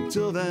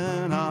 Until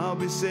then, I'll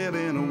be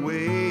sailing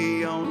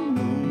away on a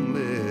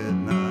moonlit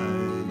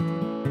night.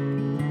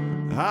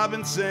 I've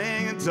been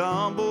singing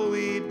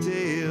tumbleweed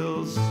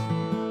tales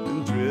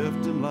and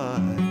drifting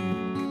like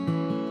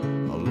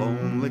a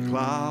lonely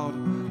cloud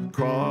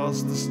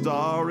across the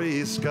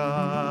starry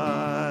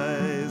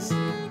skies.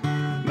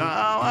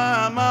 Now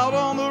I'm out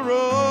on the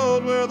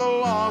road where the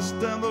lost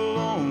and the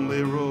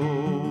lonely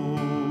roam.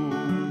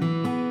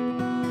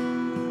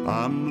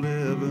 I'm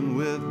living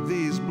with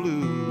these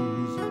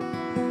blues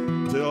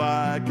till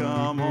I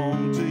come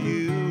home to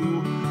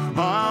you.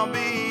 I'll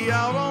be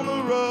out on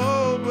the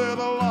road where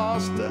the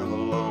lost and the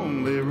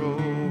lonely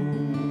roam,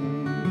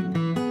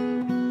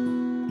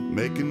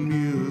 making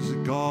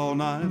music all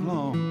night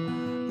long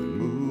and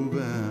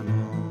moving on.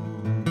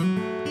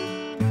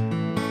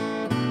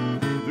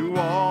 Through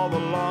all the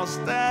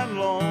lost and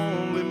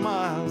lonely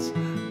miles,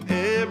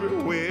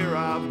 everywhere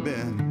I've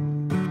been,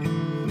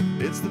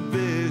 it's the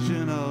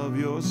vision of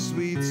your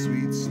sweet,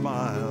 sweet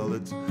smile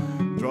that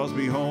draws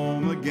me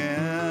home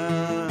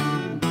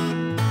again.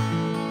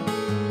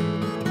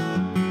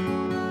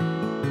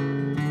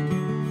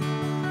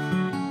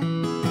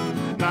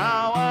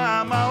 Now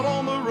I'm out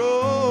on the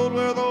road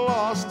where the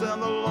lost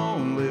and the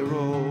lonely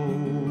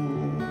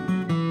roam.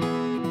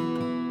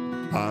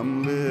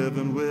 I'm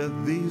living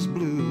with these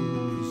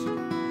blues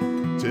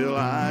till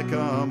I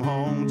come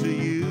home to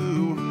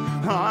you.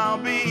 I'll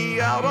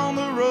be out on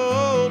the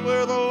road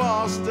where the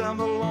lost and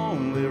the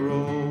lonely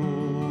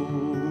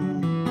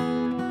roam,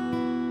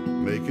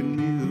 making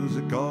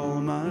music all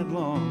night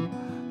long,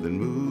 then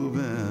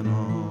moving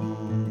on.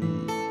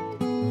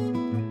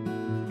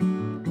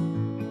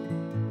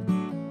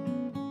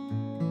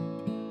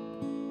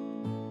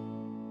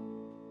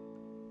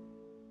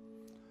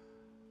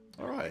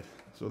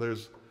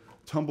 there's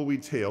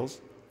Tumbleweed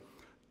Tales.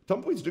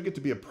 Tumbleweeds do get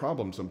to be a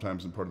problem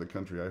sometimes in part of the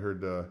country. I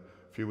heard a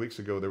few weeks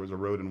ago there was a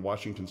road in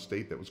Washington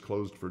State that was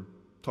closed for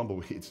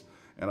tumbleweeds.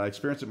 And I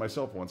experienced it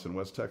myself once in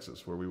West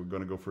Texas, where we were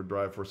going to go for a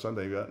drive for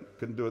Sunday.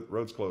 Couldn't do it,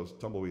 roads closed,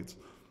 tumbleweeds.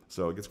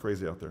 So it gets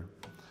crazy out there.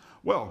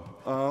 Well,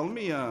 let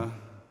me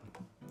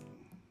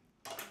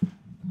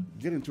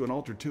get into an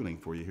altered tuning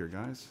for you here,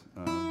 guys.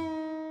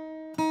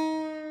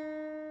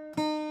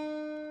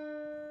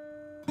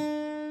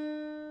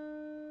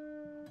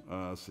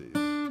 Let's see.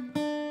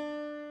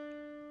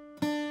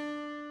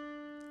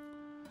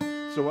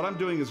 So what I'm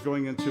doing is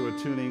going into a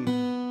tuning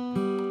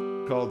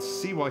called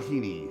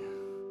Siwahini,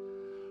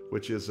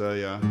 which is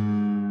a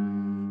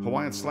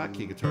Hawaiian slack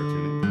key guitar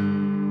tuning.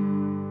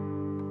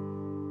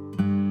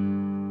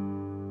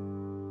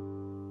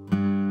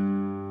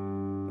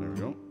 There we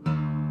go.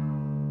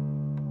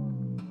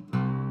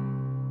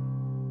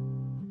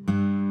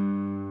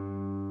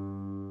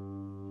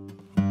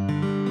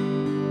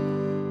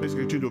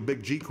 Basically tuned to a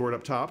big G chord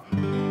up top,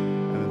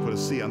 and then put a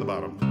C on the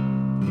bottom.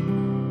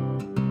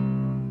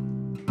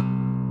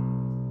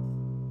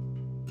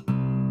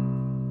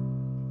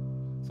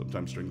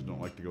 Sometimes strings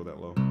don't like to go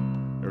that low.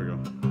 There we go.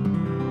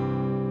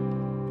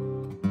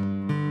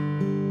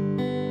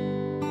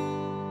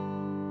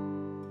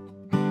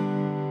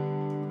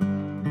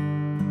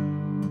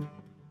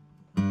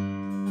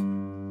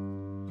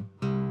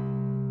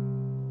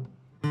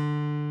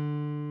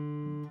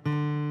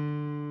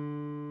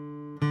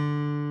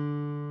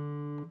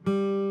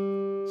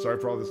 Sorry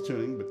for all this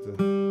tuning, but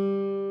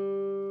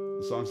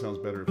the song sounds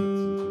better if it's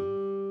in tune.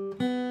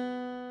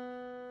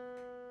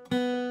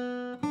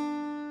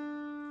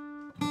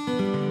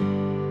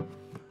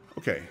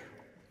 Okay,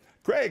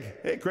 Craig.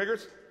 Hey,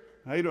 Craigers.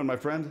 How you doing, my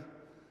friend?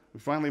 We're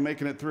finally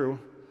making it through.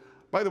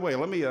 By the way,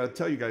 let me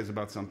tell you guys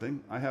about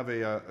something. I have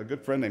a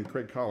good friend named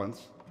Craig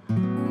Collins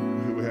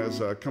who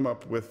has come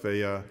up with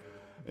a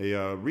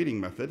reading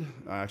method,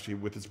 actually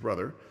with his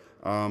brother,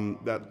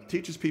 that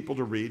teaches people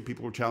to read.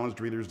 People who are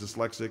challenged readers,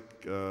 dyslexic,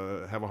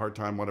 have a hard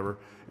time, whatever.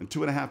 In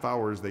 2.5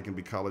 hours, they can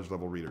be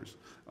college-level readers.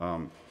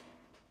 In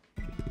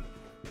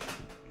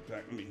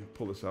fact, let me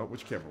pull this out.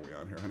 Which camera are we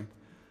on here, honey?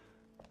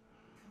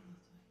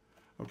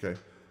 Okay.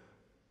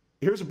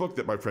 Here's a book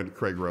that my friend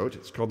Craig wrote.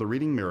 It's called The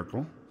Reading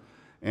Miracle.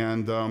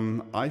 And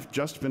I've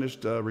just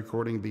finished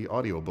recording the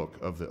audiobook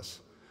of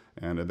this.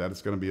 And that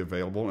is going to be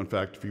available. In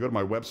fact, if you go to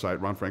my website,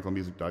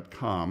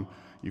 ronfranklinmusic.com,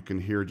 you can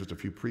hear just a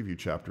few preview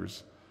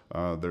chapters.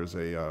 There's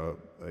a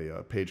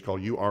page called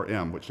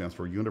URM, which stands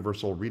for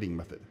Universal Reading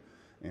Method.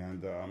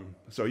 And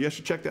so you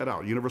should check that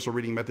out,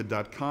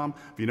 universalreadingmethod.com.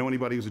 If you know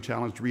anybody who's a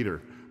challenged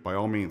reader, by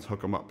all means,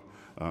 hook them up.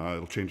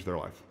 It'll change their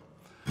life.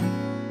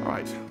 All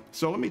right,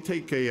 so let me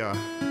take a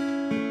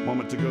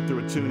moment to go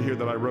through a tune here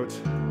that I wrote,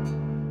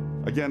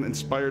 again,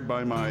 inspired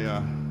by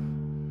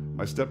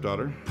my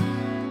stepdaughter.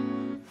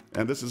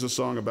 And this is a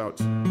song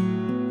about,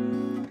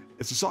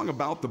 it's a song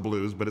about the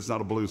blues, but it's not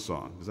a blues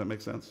song. Does that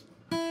make sense?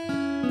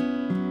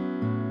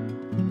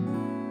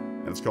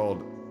 And it's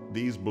called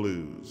These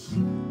Blues.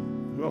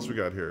 Who else we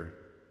got here?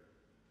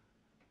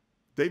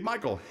 Dave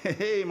Michael.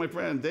 Hey, my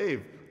friend,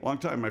 Dave. Long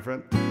time, my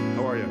friend.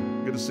 How are you?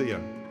 Good to see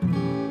you.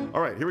 All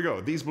right, here we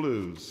go. These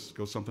Blues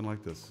go something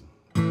like this.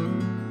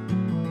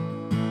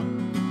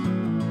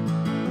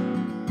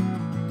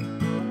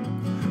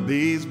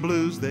 These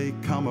blues, they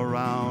come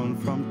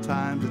around from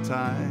time to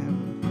time.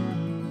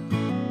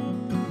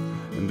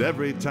 And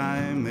every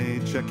time they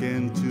check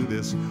into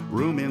this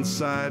room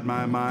inside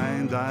my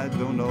mind, I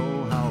don't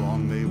know how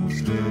long they will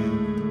stay.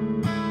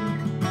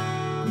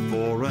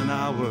 For an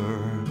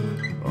hour,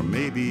 or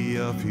maybe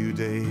a few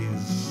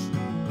days.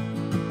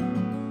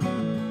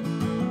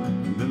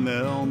 And then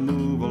they'll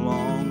move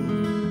along,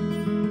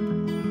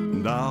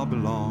 and I'll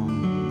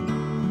belong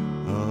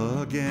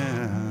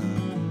again.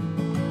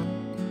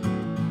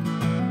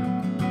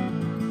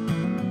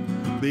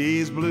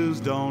 These blues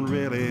don't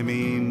really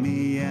mean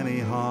me any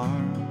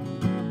harm.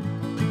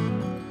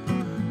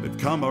 They've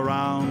come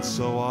around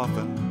so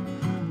often,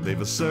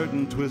 they've a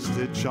certain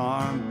twisted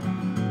charm.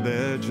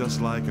 They're just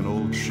like an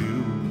old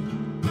shoe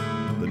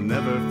that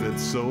never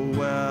fits so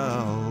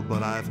well,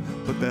 but I've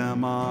put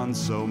them on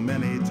so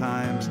many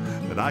times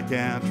that I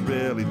can't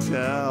really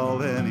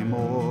tell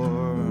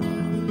anymore.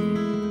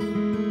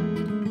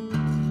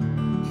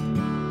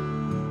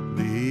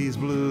 These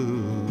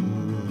blues,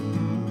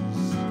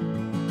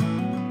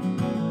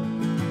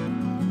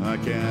 I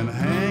can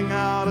hang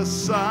out a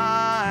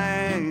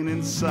sign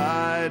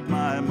inside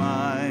my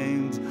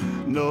mind.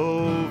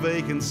 No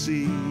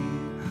vacancy,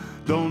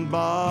 don't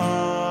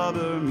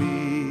bother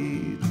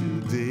me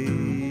today.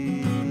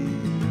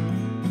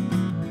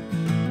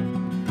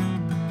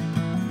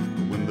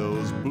 When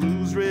those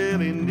blues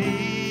really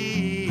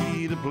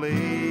need a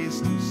place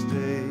to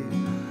stay,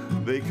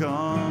 they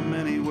come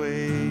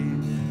anyway,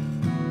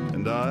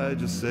 and I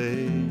just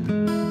say,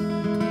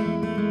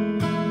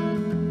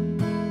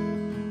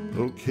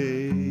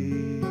 okay.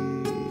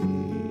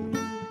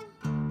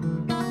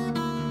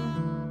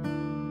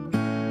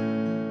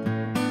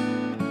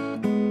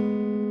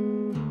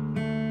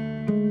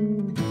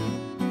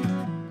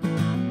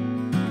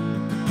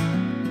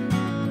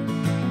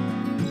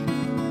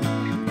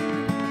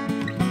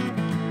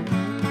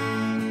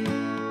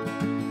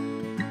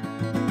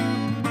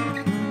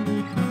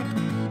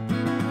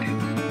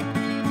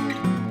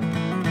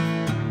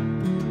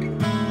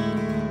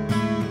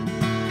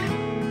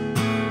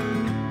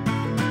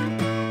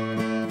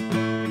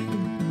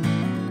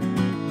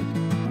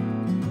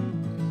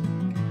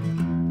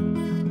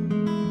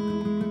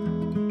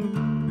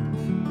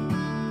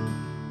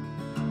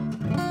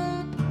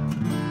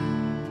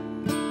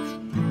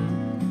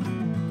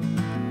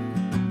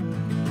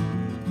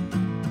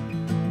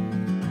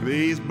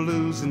 These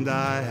blues and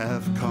I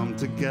have come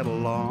to get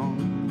along.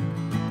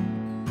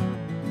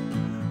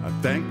 I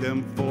thank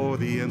them for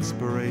the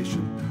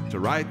inspiration to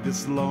write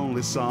this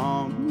lonely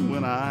song.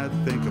 When I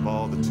think of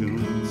all the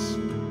tunes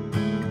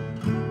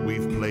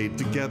we've played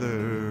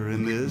together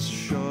in this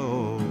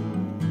show,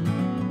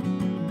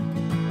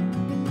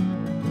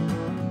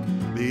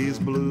 these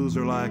blues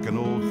are like an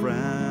old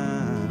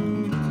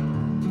friend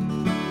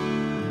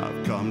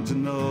I've come to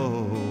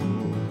know.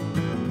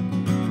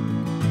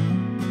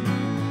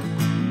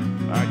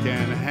 I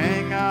can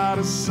hang out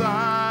a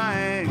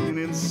sign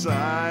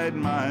inside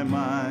my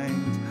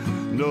mind.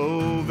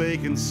 No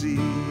vacancy,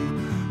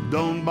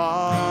 don't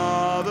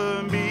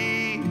bother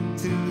me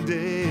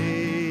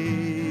today.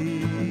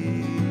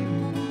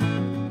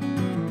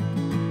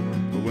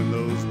 But when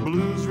those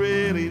blues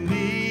really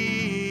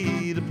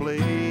need a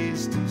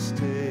place to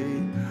stay,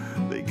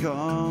 they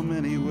come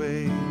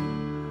anyway,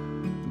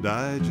 and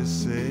I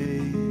just say,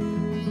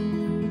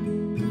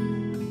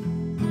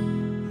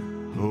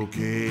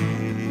 okay.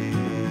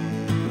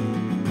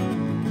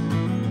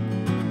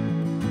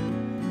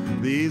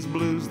 These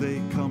blues, they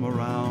come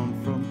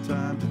around from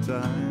time to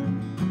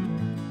time.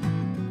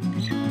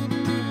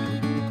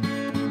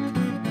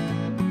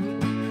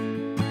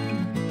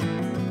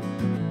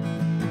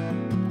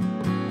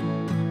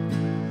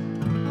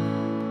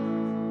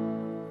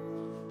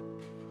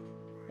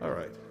 All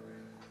right.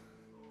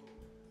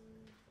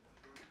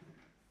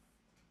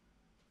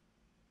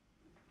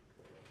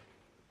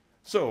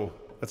 So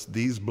that's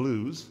These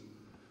Blues.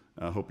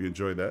 I hope you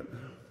enjoyed that.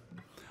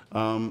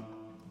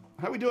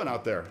 How we doing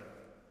out there?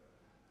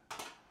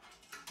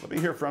 Let me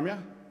hear from you.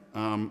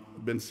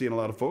 Been seeing a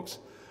lot of folks.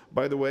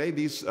 By the way,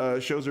 these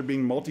shows are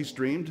being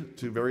multi-streamed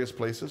to various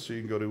places, so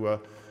you can go to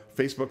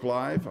Facebook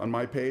Live on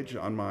my page,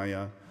 on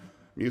my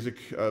music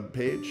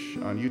page,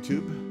 on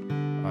YouTube,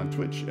 on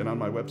Twitch, and on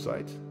my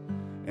website.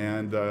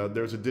 And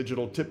there's a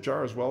digital tip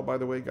jar as well, by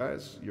the way,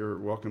 guys. You're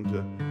welcome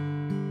to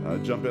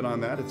jump in on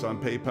that. It's on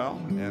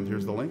PayPal, and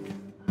here's the link.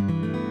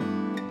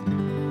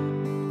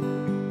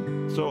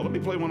 So let me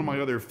play one of my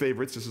other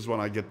favorites. This is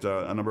one I get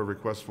a number of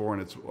requests for,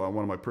 and it's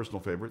one of my personal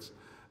favorites.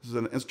 This is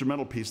an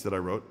instrumental piece that I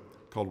wrote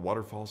called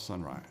Waterfall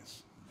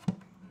Sunrise.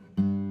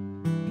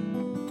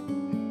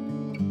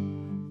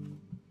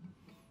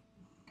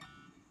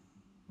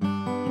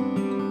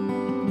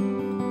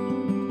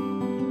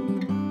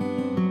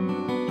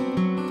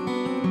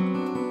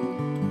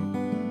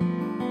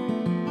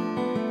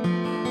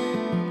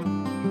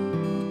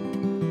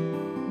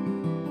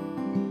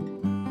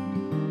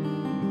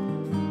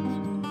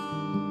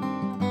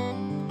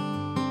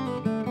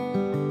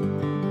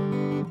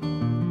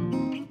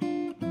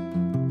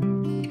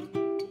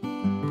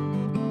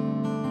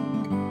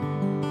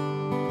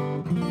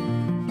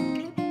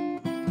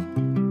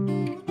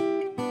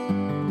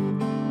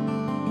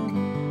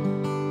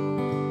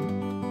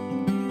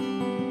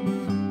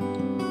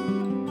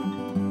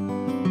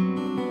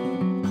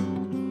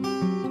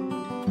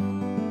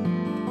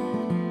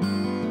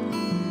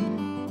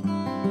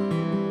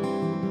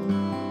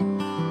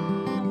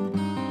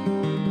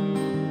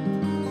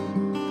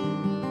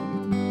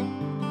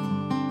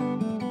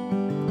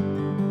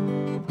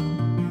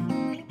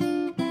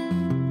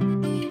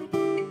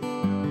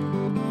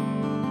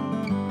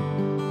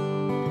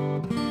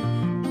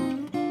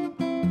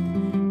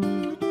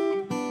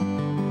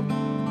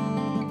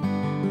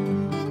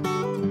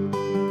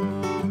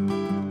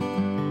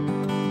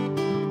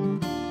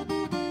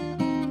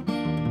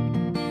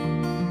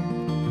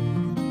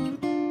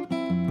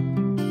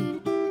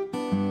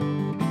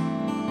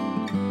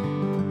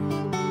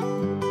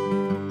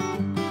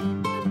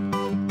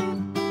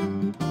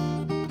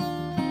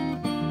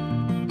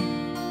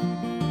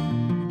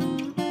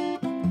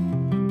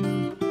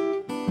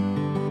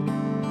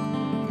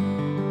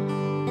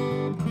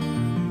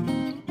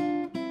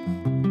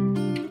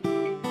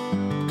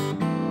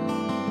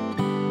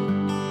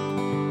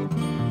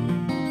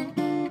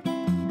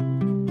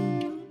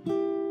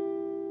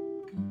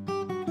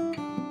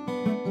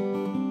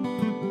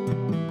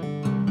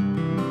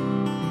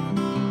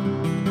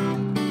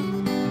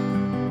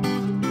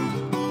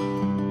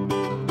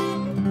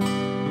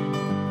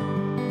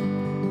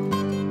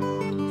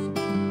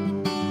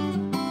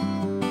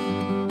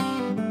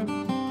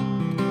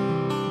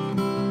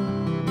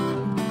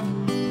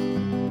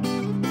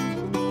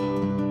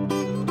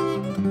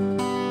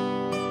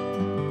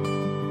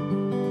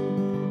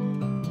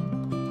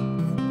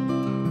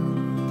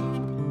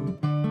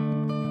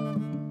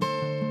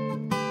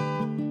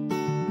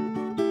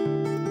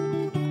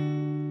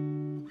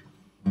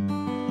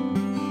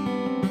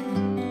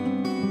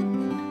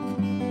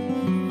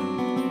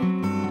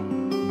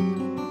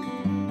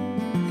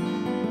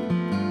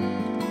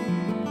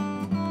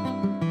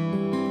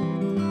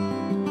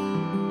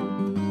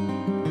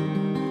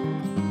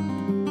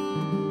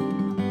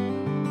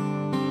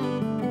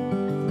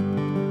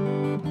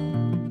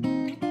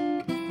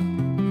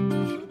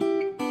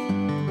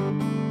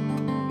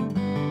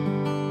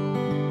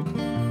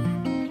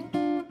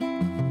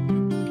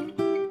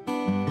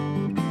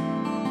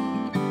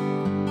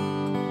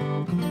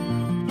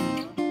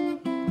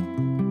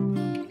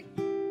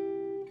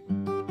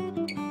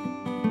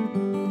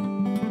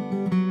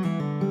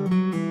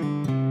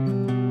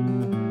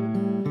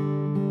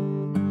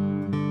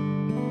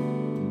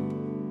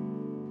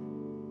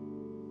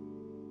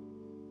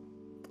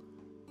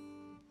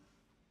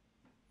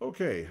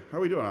 Okay, how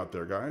are we doing out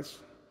there, guys?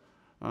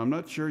 I'm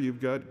not sure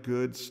you've got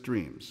good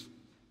streams.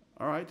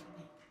 All right.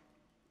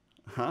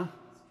 Huh?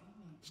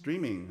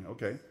 Streaming,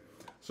 okay.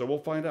 So we'll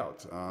find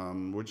out.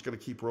 We're just going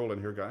to keep rolling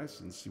here, guys,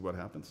 and see what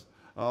happens.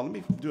 Let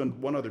me do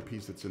one other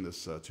piece that's in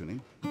this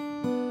tuning.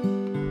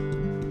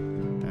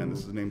 And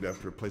this is named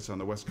after a place on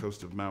the west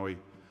coast of Maui,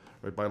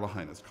 right by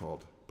Lahaina. It's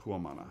called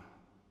Puamana.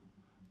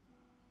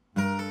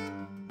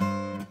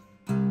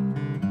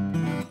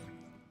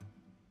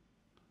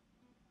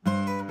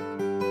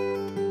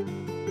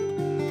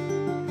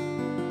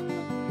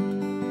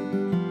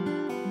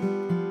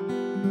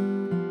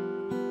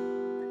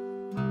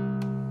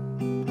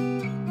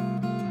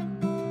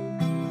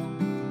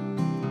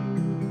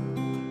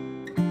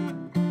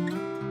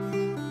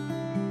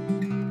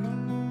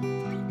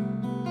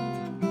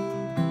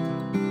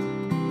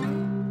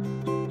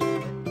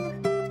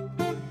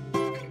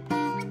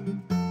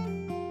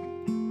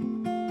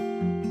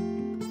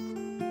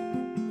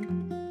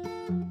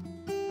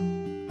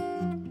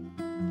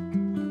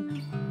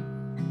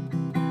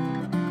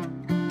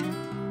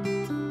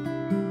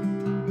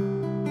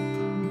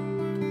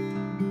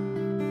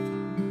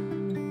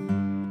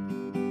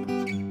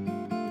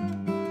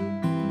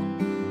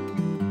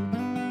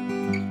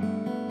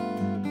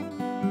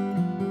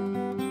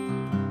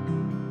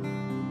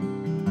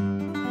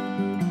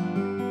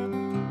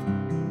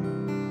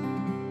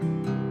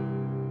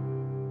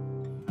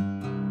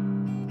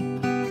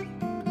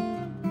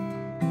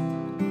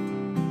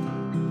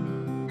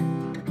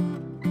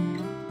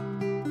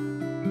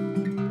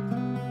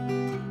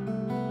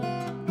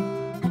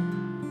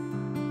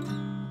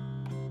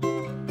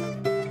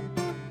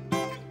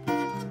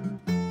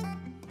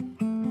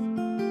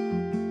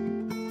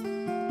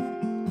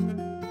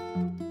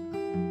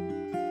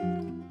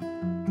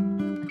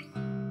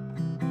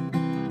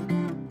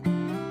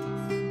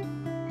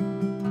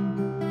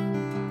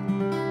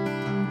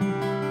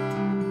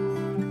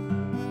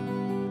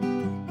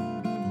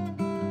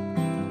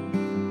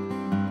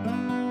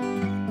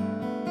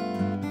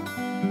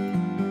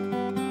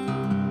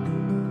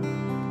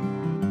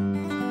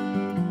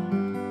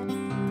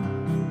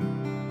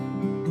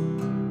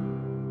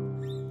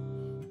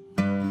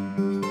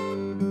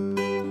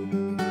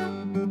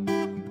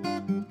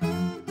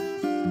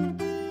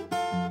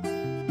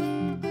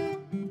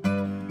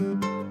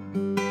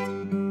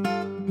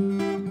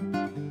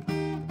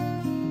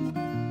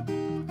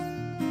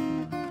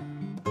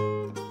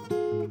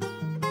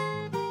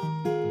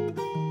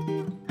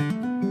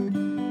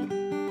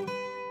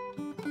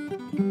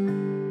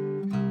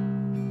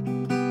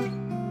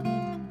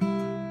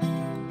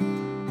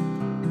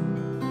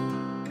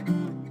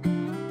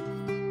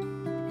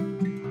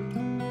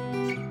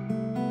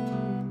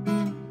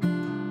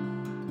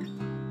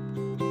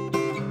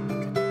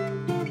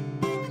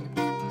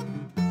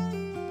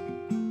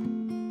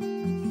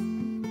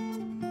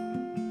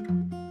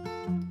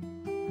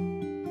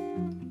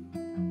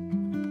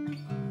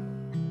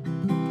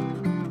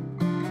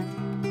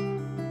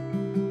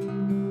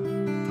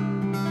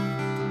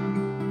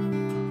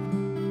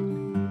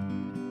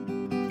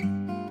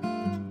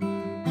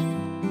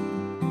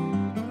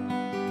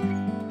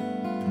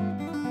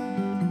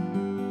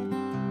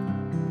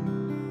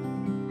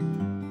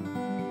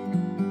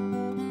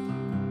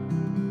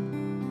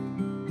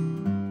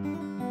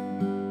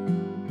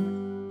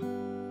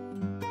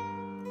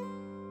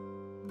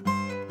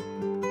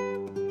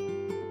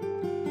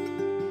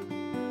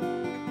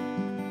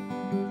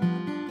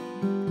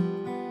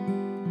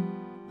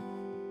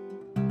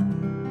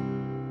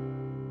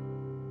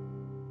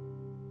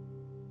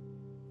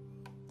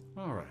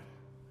 All right,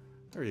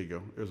 there you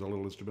go. There's a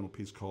little instrumental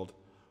piece called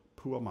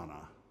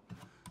Puamana.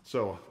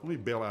 So let me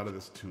bail out of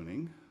this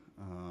tuning.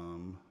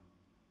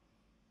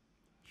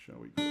 Shall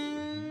we go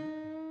over here?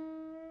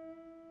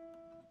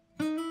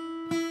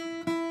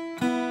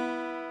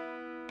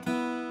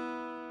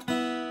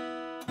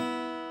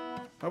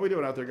 How we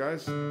doing out there,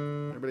 guys?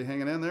 Everybody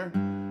hanging in there?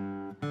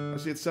 I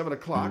see it's 7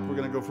 o'clock. We're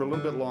going to go for a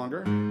little bit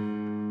longer.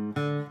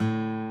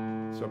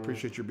 So I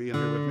appreciate your being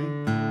here with me.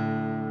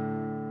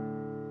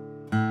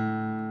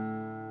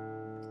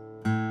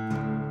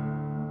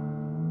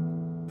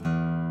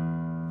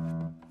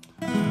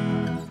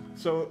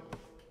 So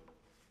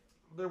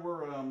there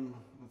were,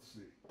 let's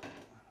see.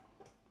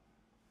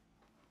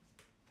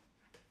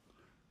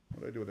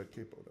 What did I do with that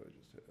capo that I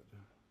just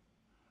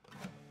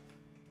had?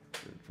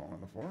 Did it fall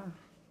on the floor?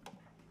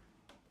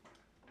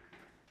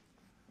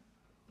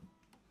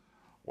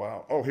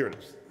 Wow. Oh, here it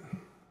is.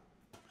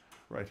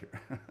 Right here.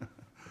 I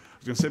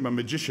was going to say, I'm a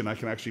magician. I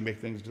can actually make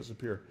things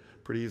disappear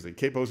pretty easily.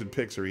 Capos and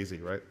picks are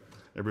easy, right?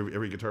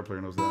 Every guitar player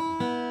knows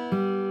that.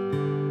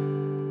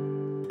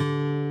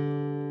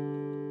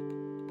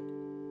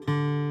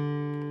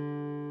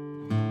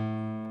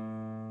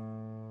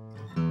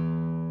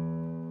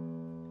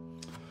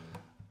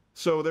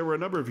 So there were a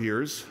number of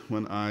years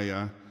when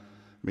I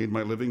made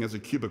my living as a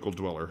cubicle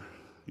dweller.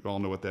 You all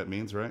know what that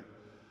means, right?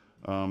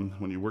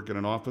 When you work in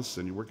an office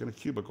and you work in a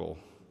cubicle.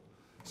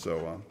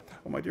 So,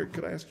 oh my dear,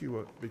 could I ask you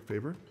a big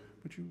favor?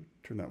 Would you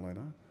turn that light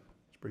on?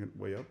 Just bring it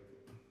way up.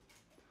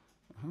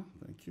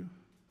 Thank you.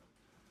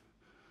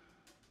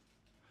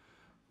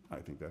 I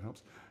think that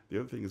helps. The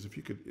other thing is if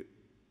you could,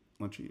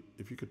 Lunchy,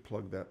 if you could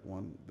plug that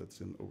one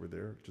that's in over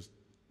there, just,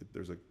 if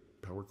there's a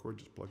power cord,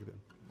 just plug it in.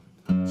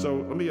 So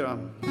let me,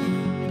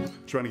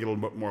 trying to get a little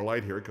bit more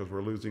light here because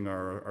we're losing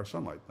our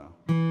sunlight now.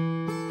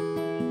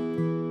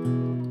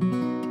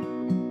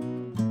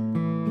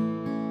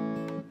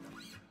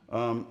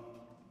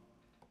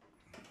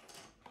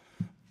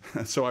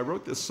 So I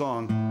wrote this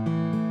song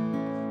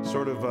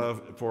sort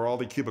of for all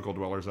the cubicle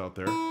dwellers out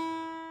there,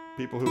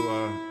 people who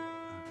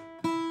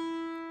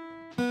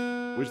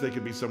wish they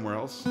could be somewhere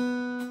else.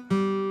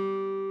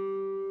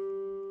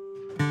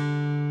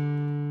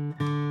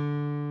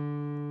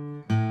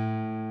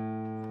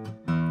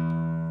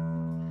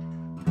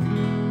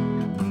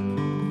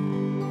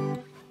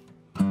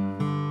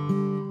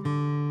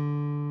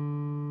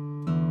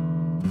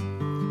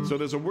 So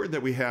there's a word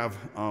that we have,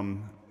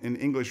 in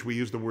English we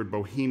use the word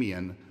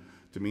bohemian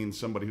to mean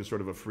somebody who's sort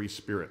of a free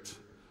spirit,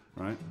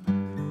 right?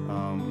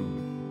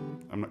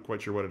 I'm not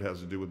quite sure what it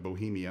has to do with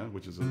Bohemia,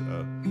 which is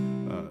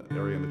an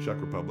area in the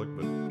Czech Republic,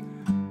 but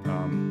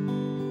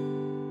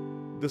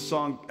this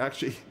song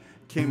actually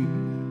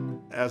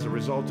came as a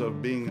result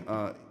of being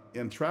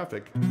in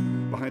traffic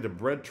behind a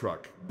bread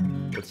truck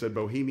that said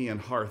Bohemian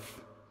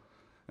Hearth.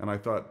 And I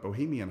thought,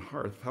 Bohemian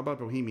Hearth? How about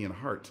Bohemian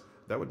Heart?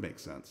 That would make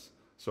sense.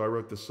 So I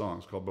wrote this song.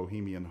 It's called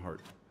Bohemian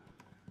Heart.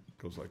 It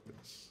goes like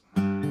this.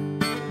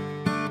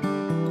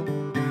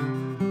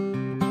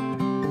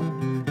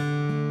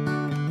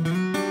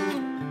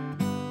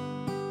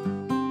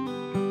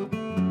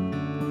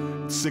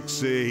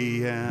 6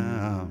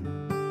 a.m.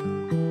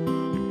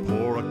 You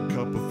pour a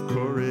cup of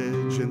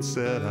courage and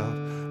set out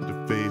to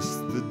face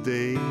the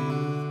day.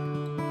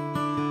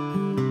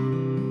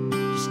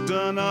 Just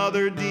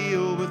another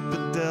deal with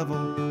the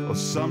devil, or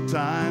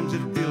sometimes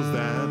it feels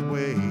that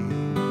way.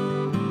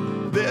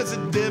 There's a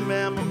dim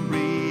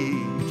memory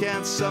you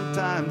can't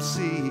sometimes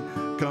see,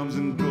 comes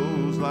and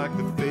goes like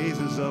the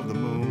phases of the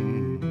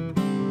moon.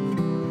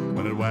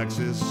 When it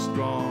waxes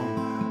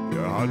strong,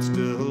 your heart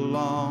still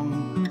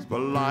longs for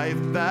life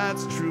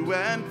that's true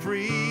and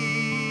free.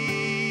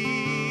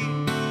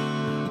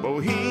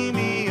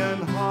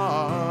 Bohemian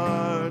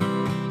heart,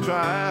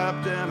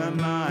 trapped in a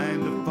 9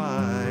 to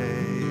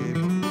 5.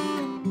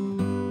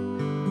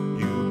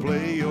 You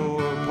play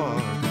your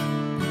part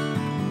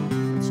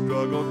and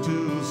struggle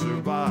to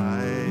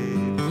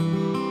survive.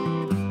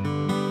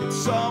 But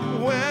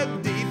somewhere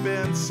deep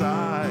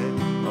inside,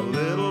 a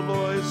little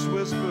voice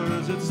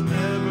whispers it's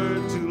never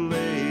too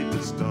late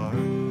to start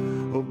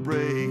or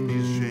break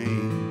these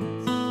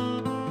chains.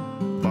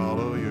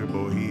 Follow your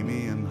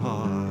bohemian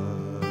heart.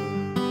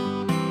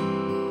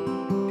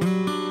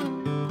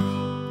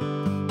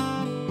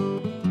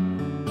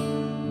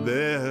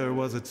 There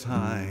was a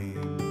time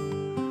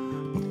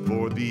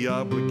before the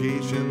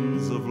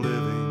obligations of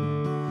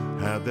living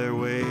had their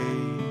way.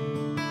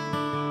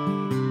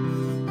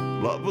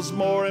 Love was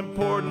more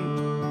important.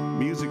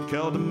 Music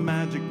held a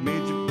magic,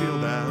 made you feel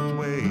that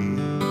way.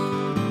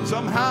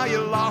 Somehow you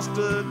lost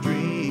a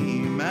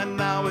dream, and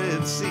now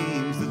it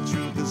seems the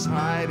truth is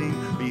hiding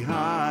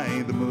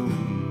behind the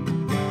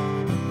moon.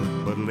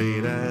 But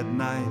late at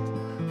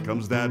night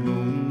comes that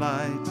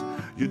moonlight,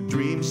 your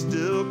dream's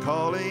still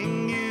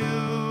calling you.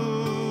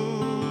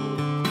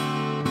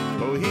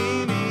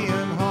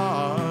 Bohemian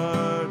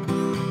heart,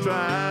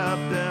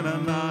 trapped in a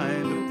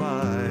 9 to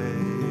 5.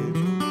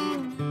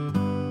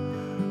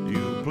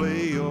 You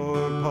play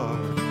your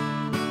part,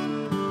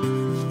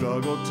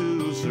 struggle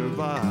to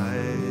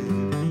survive.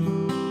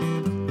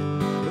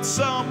 But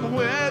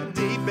somewhere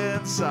deep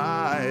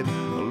inside,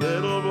 a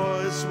little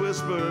voice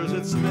whispers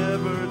it's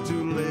never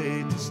too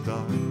late to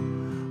start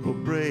or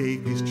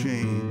break these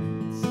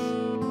chains.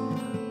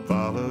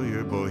 Follow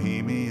your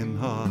bohemian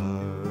heart.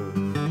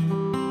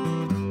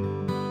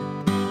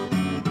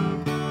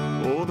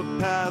 Oh, the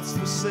path's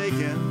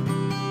forsaken,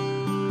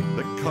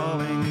 they're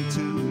calling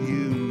to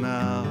you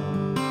now.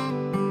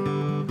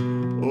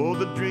 Oh,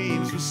 the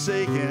dreams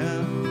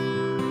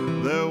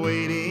forsaken, they're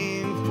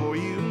waiting for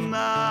you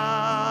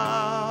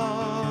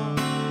now.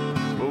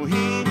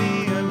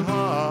 Bohemian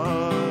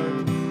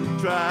heart,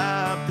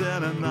 trapped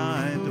in a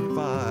 9 to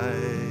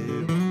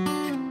 5.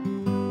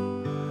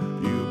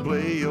 You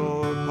play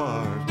your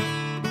part,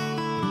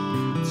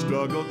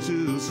 struggle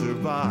to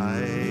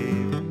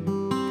survive.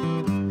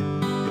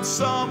 But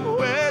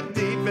somewhere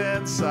deep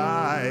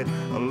inside,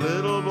 a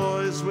little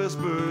voice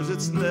whispers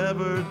it's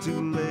never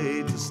too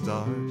late to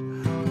start,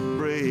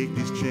 break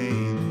these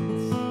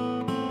chains.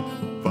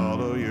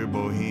 Follow your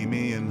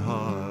bohemian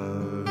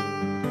heart.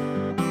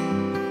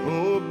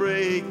 Oh,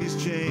 break these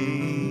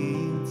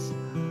chains.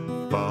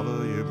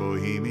 Follow your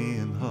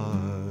bohemian heart.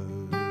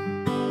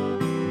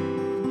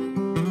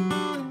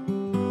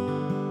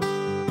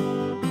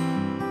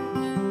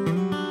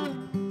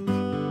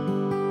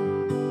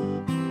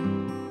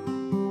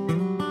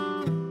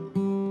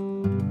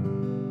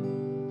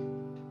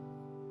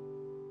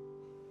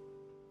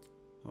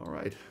 All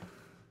right.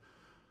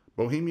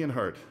 Bohemian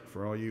Heart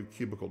for all you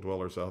cubicle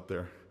dwellers out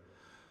there.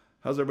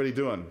 How's everybody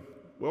doing?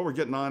 well, we're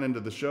getting on into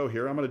the show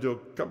here. I'm going to do a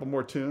couple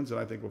more tunes, and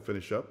I think we'll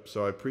finish up.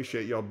 So I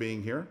appreciate y'all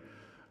being here.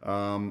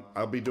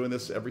 I'll be doing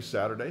this every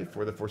Saturday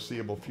for the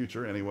foreseeable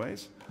future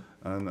anyways,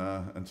 and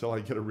until I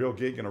get a real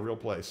gig in a real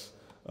place.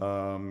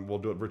 We'll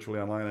do it virtually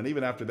online, and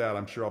even after that,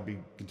 I'm sure I'll be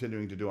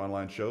continuing to do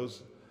online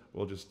shows.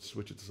 We'll just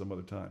switch it to some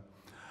other time.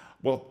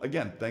 Well,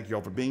 again, thank you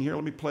all for being here.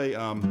 Let me play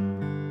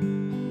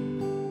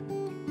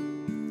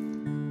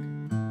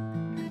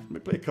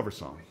a cover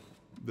song.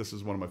 This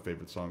is one of my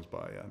favorite songs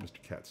by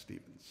Mr. Cat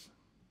Stevens.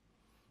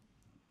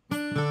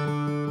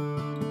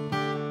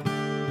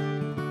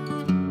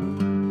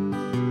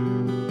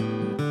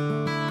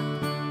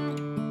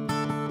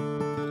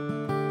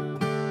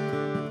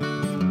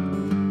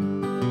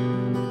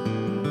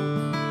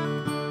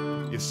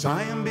 Yes,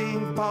 I am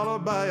being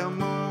followed by a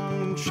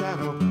moon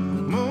shadow,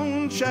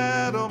 moon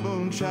shadow,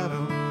 moon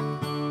shadow,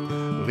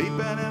 leaping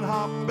and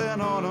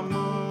hopping on a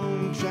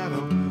moon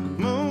shadow,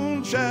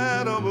 moon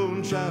shadow,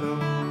 moon shadow.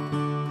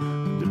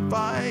 If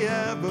I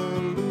ever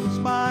lose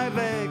my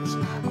legs,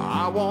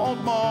 I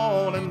won't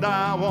mourn and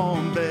I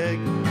won't beg.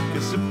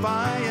 'Cause if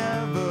I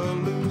ever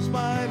lose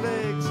my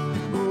legs,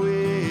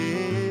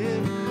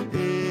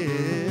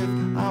 if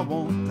I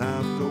won't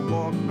have to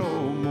walk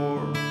no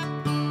more.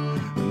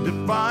 And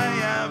if I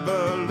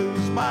ever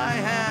lose my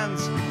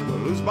hands,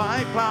 lose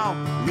my plow,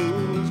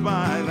 lose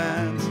my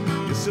lands.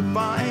 'Cause if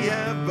I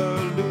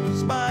ever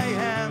lose my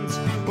hands,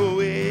 if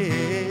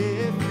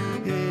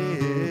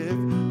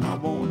I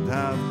won't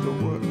have to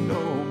work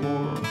no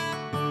more.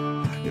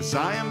 Yes,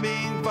 I am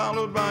being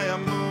followed by a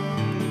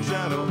moon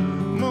shadow,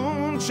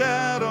 moon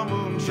shadow,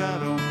 moon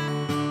shadow,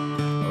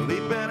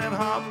 leaping and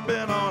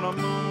hopping on a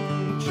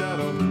moon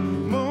shadow,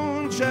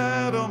 moon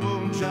shadow,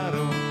 moon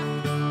shadow.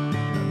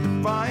 And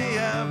if I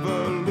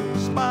ever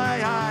lose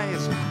my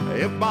eyes,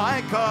 if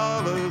my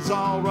colors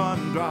all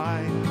run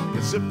dry,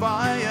 'cause if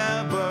I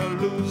ever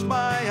lose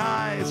my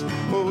eyes, if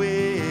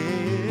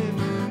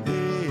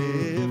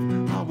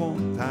I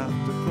won't have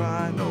to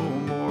cry no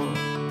more.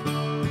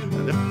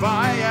 And if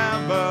I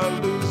ever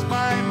lose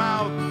my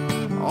mouth,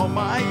 all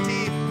my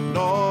teeth,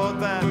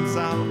 north and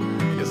south,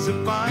 yes,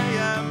 if I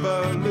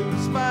ever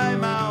lose my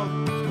mouth,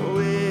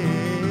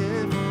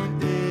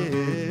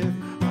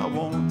 if I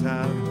won't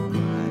have to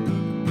cry no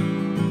more.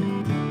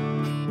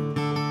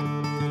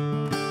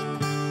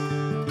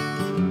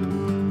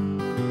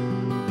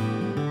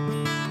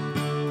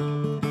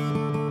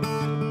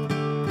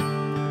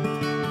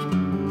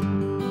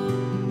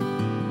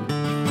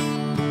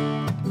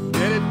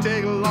 Did it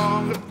take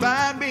long to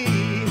find me?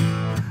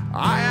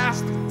 I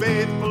asked the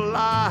faithful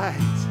light.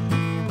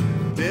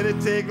 Did it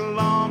take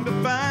long to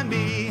find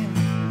me?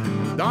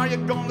 And are you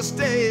gonna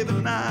stay the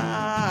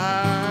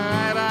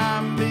night?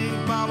 I'm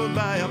being followed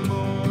by a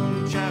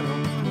moon shadow,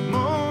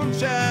 moon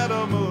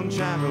shadow, moon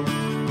shadow,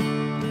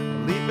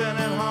 leaping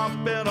and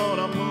hopping on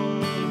a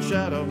moon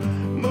shadow,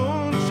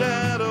 moon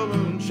shadow,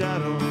 moon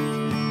shadow,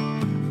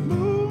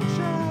 moon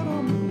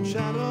shadow, moon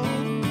shadow,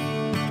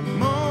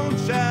 moon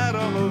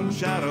shadow, moon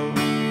shadow.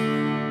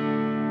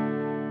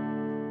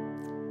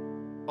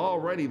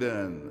 Alrighty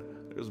then,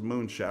 there's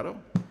Moon Shadow,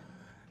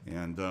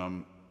 and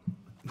I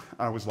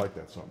always like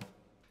that song.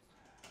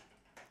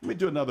 Let me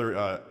do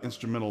another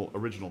instrumental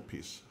original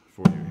piece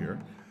for you here.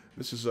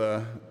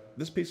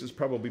 This piece is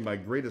probably my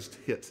greatest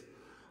hit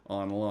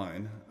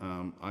online.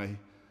 I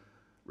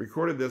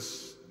recorded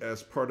this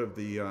as part of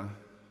the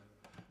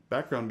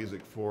background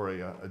music for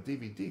a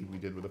DVD we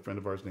did with a friend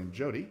of ours named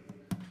Jody,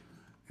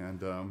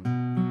 and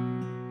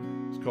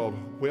it's called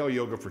Whale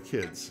Yoga for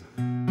Kids.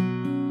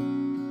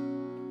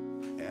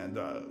 And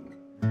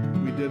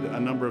we did a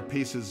number of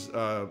pieces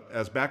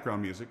as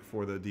background music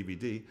for the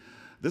DVD.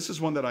 This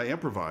is one that I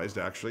improvised,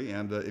 actually,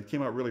 and it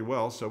came out really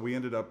well. So we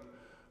ended up,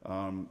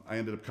 I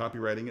ended up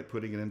copywriting it,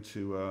 putting it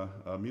into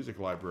a music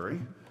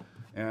library,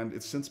 and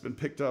it's since been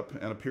picked up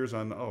and appears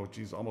on,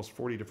 almost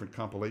 40 different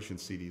compilation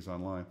CDs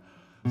online.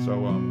 So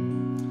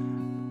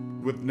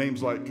with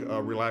names like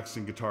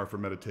Relaxing Guitar for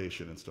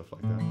Meditation and stuff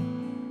like that.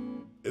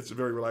 It's a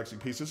very relaxing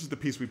piece. This is the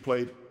piece we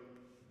played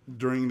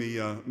during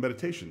the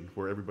meditation,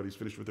 where everybody's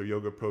finished with their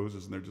yoga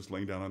poses and they're just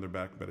laying down on their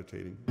back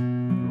meditating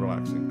and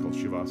relaxing, called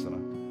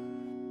Shavasana.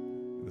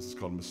 This is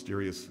called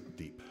Mysterious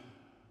Deep.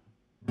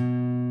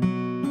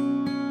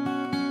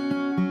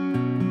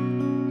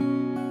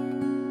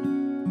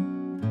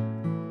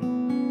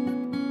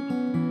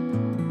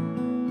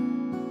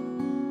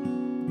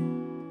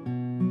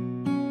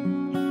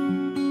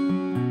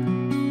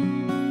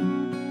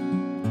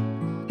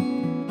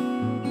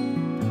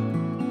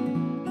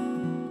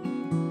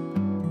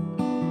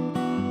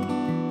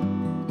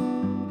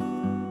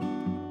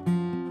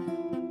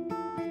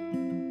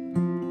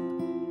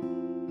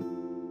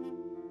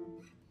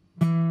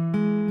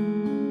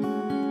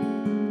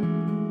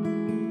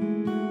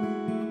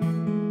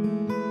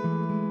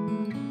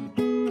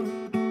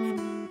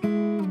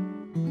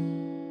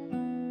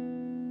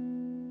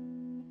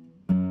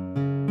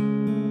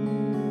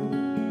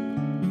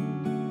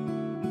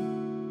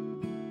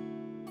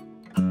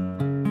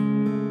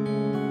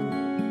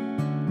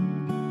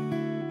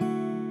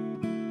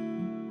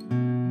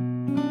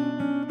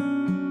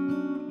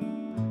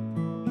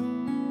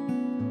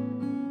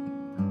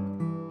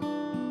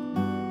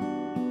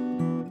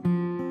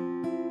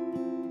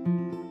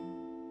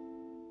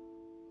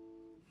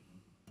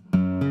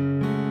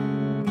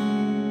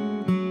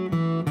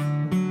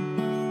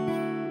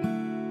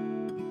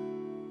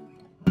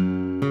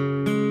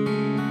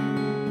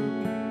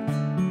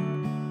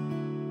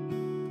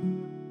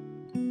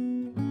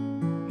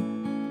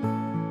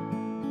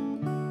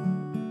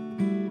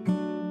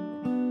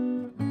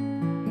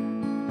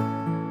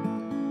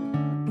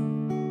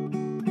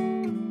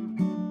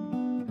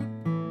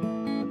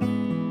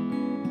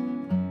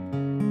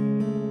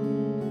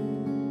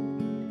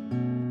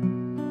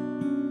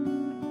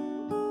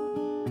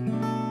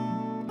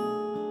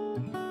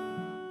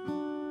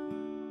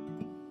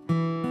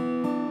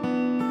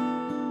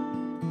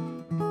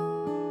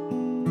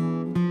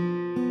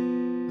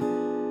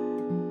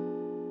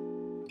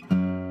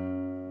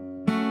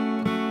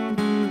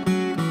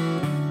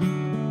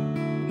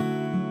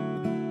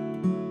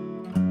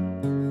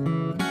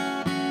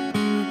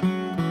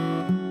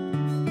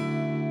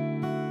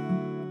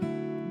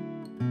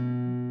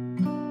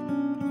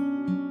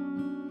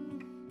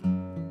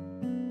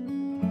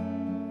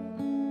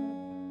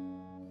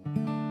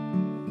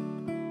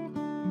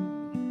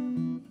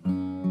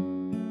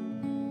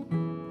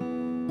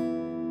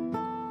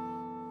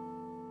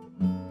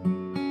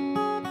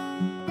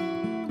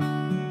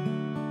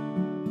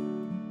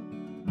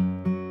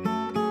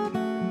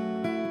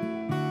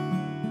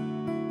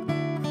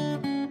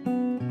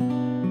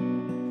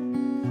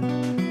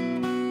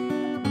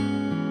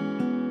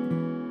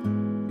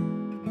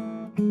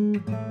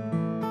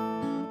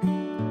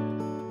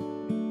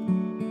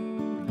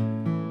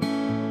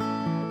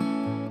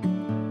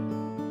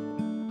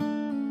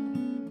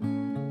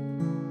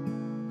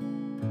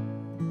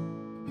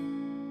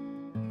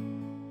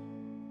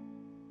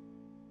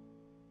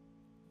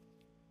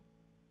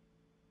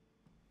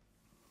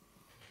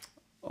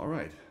 All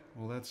right.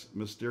 Well, that's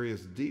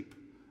Mysterious Deep.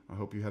 I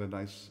hope you had a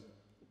nice,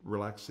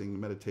 relaxing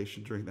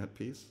meditation during that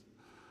piece.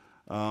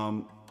 Let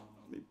me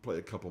play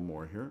a couple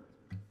more here.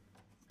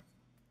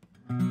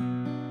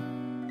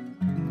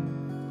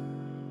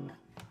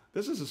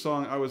 This is a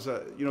song I was,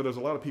 there's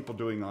a lot of people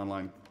doing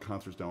online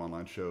concerts now,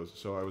 online shows.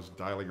 So I was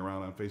dialing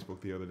around on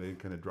Facebook the other day and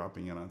kind of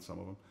dropping in on some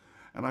of them.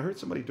 And I heard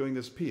somebody doing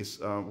this piece,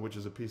 which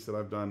is a piece that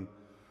I've done,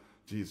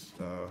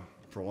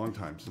 for a long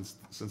time, since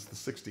the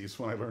 60s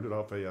when I learned it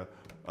off a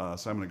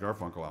Simon &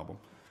 Garfunkel album.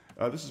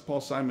 This is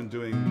Paul Simon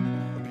doing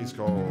a piece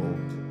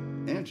called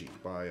Angie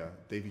by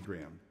Davy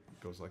Graham. It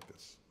goes like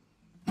this.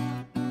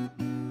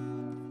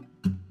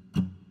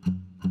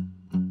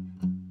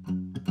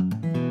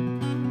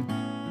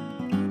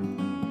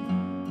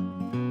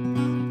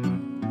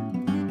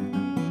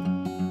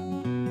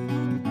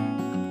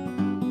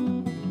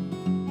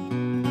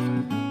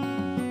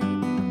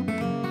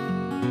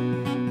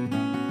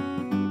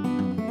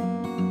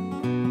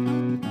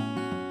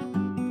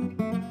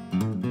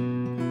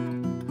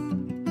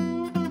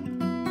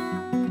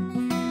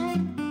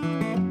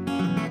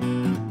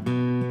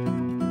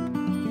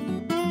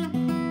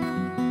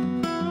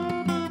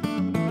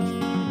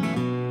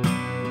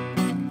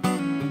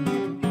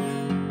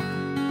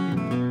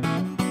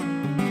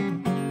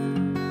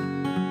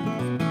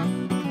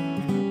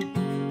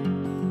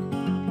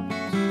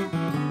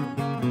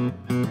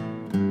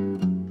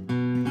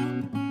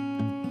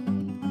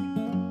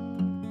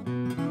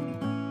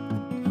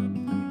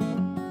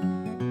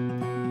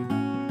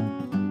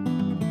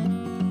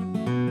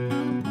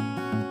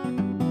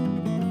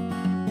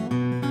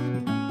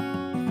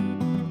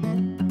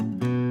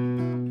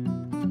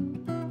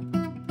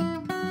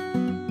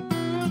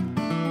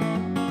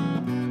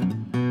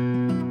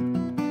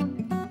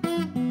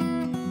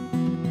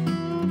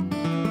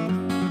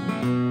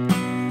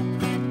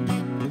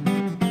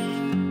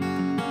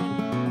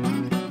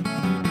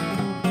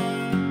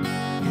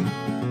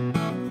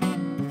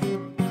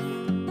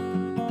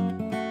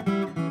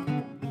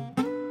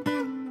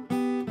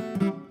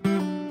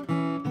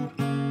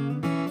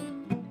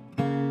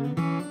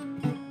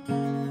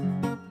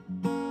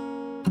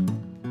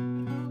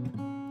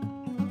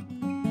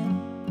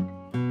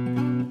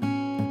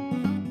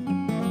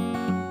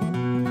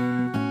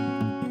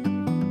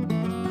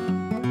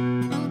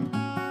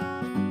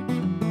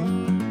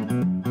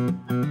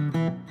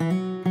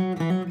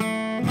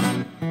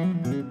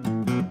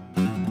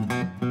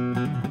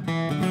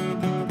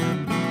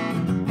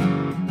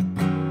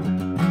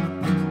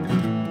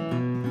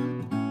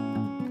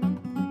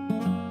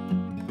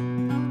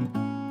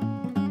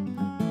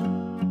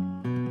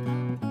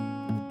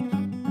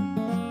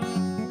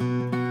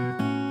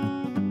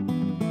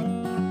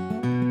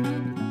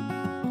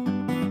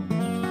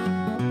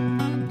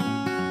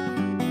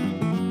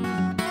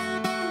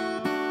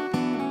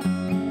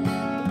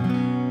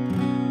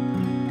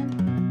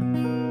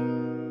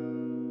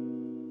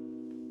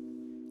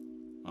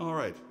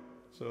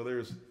 So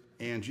there's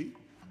Angie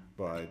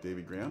by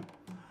Davy Graham.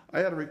 I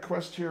had a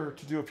request here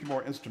to do a few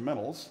more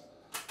instrumentals.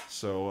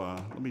 So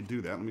let me do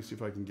that. Let me see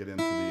if I can get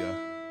into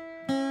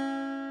the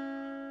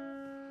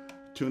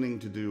tuning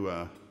to do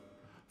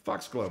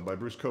Foxglove by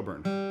Bruce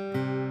Cockburn.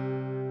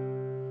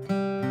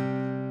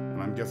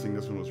 And I'm guessing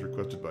this one was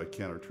requested by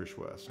Ken or Trish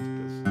West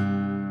because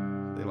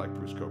they like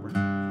Bruce Cockburn.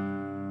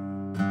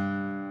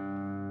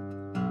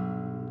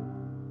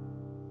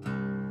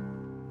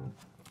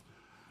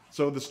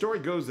 So the story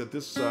goes that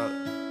this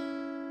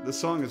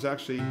song is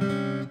actually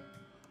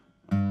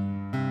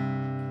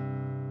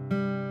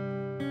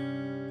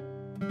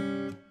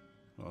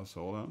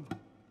so hold on.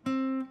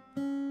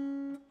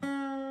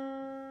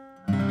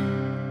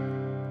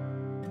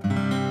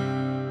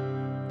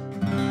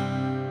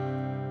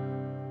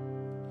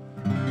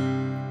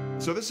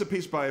 So this is a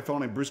piece by a fellow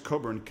named Bruce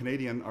Cockburn,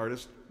 Canadian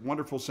artist,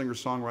 wonderful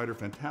singer-songwriter,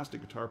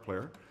 fantastic guitar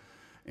player.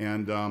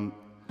 And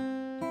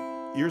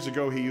years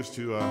ago he used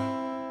to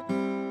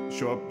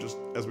show up just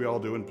as we all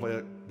do and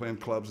play in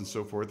clubs and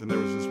so forth. And there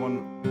was this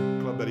one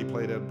club that he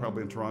played at,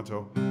 probably in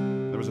Toronto.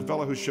 There was a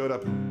fellow who showed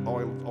up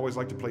who always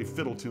liked to play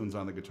fiddle tunes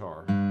on the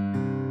guitar.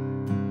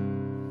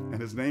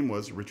 And his name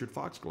was Richard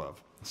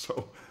Foxglove.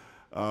 So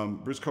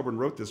Bruce Cockburn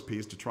wrote this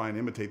piece to try and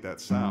imitate that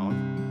sound,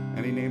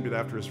 and he named it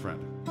after his friend.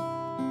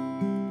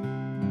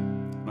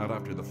 Not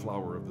after the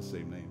flower of the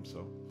same name.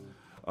 So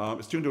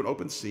it's tuned to an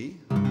open C,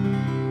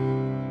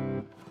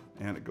 and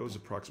it goes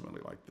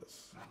approximately like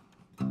this.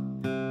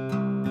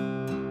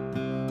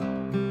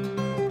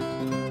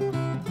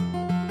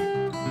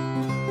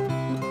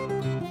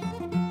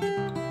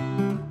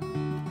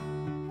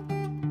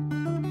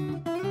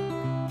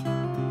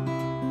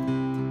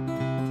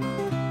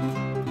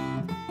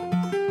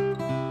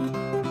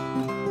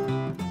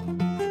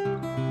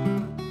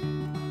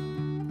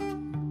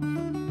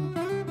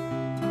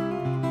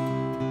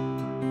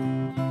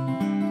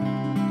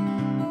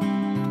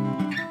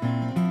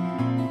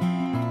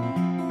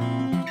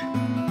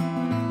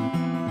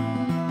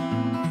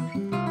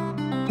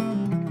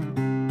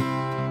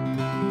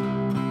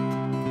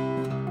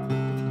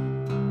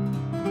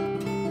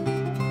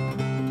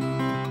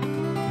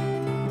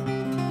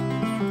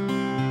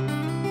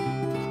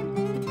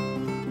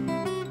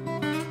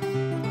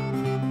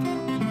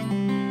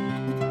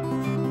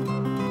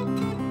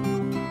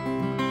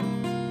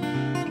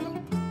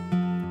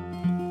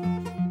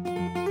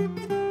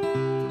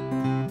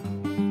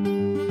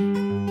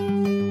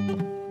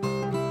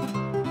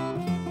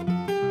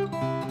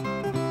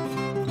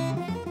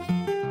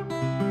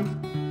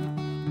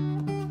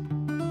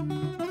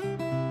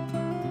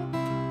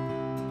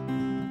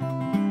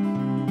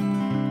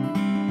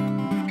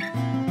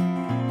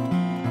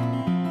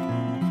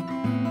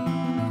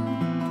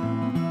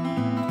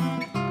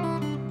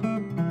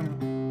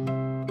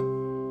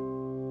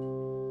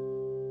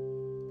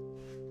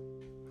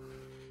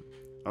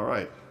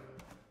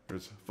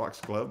 is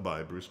Foxglove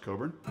by Bruce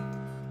Cockburn.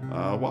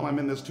 While I'm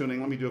in this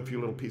tuning, let me do a few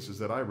little pieces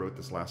that I wrote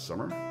this last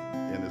summer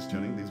in this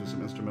tuning. These are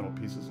some instrumental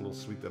pieces, a little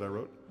suite that I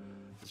wrote.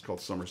 It's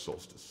called Summer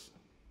Solstice.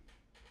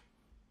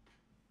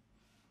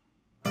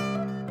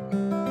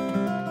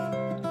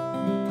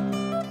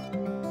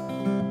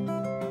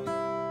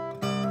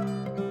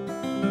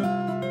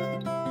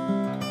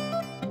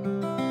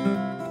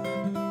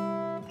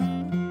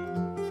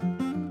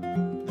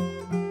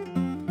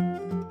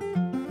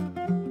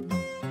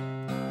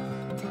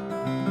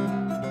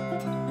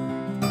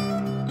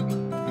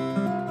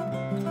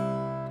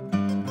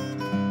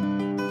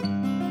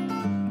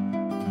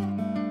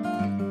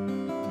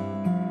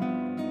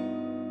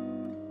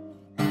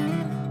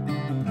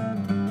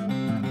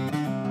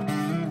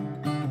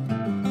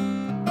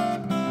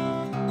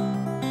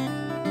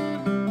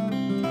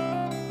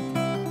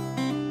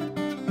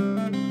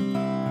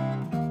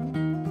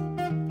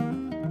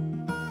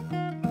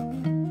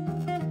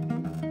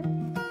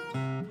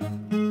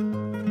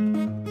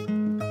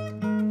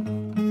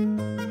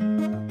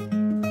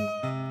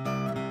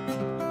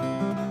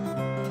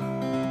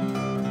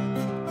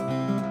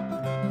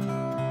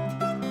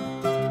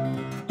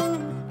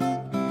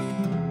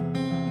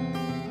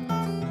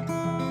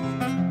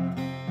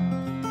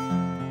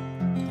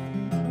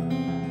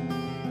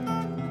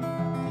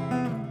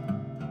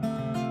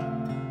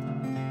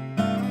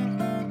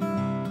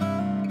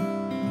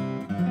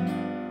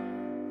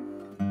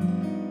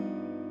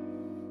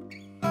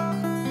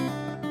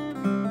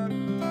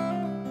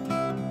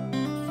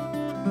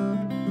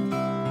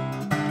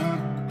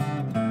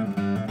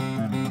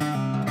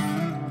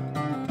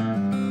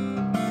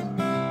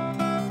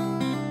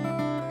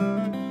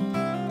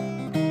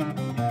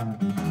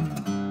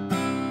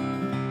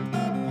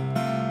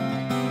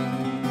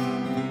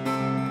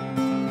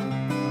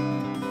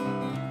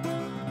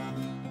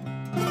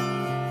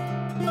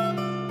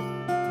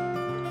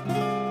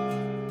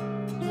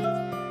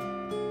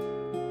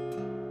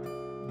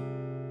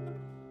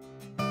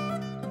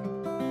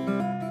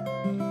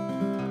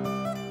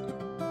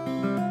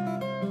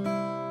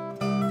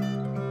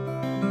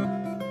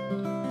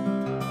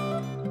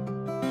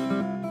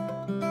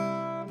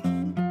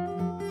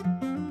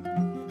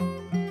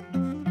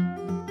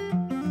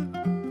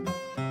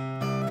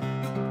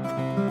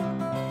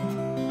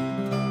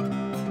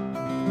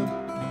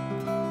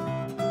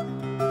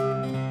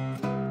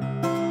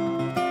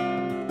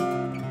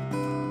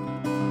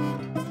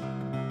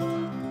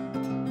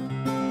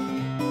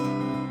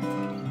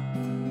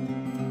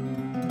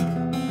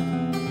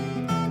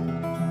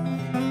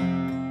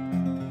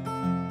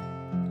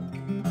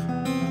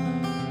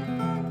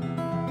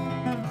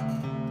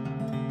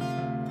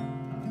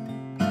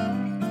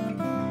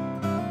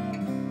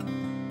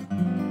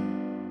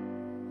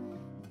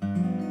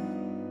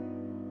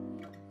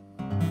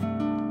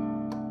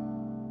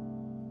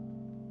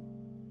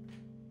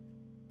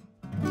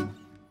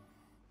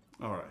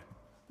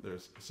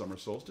 There's Summer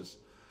Solstice.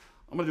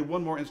 I'm going to do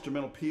one more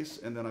instrumental piece,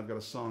 and then I've got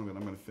a song that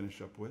I'm going to finish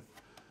up with.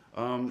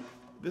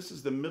 This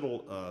is the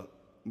middle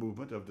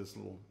movement of this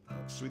little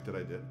suite that I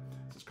did.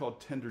 This is called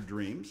Tender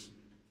Dreams.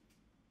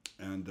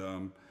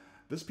 And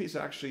this piece,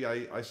 actually,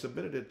 I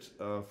submitted it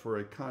for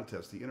a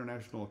contest, the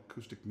International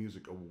Acoustic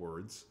Music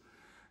Awards,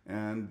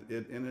 and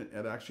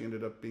it actually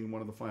ended up being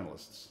one of the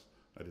finalists.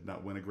 I did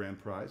not win a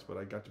grand prize, but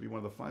I got to be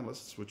one of the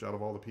finalists, which out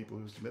of all the people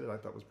who submitted, I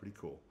thought was pretty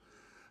cool.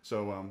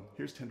 So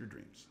here's Tender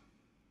Dreams.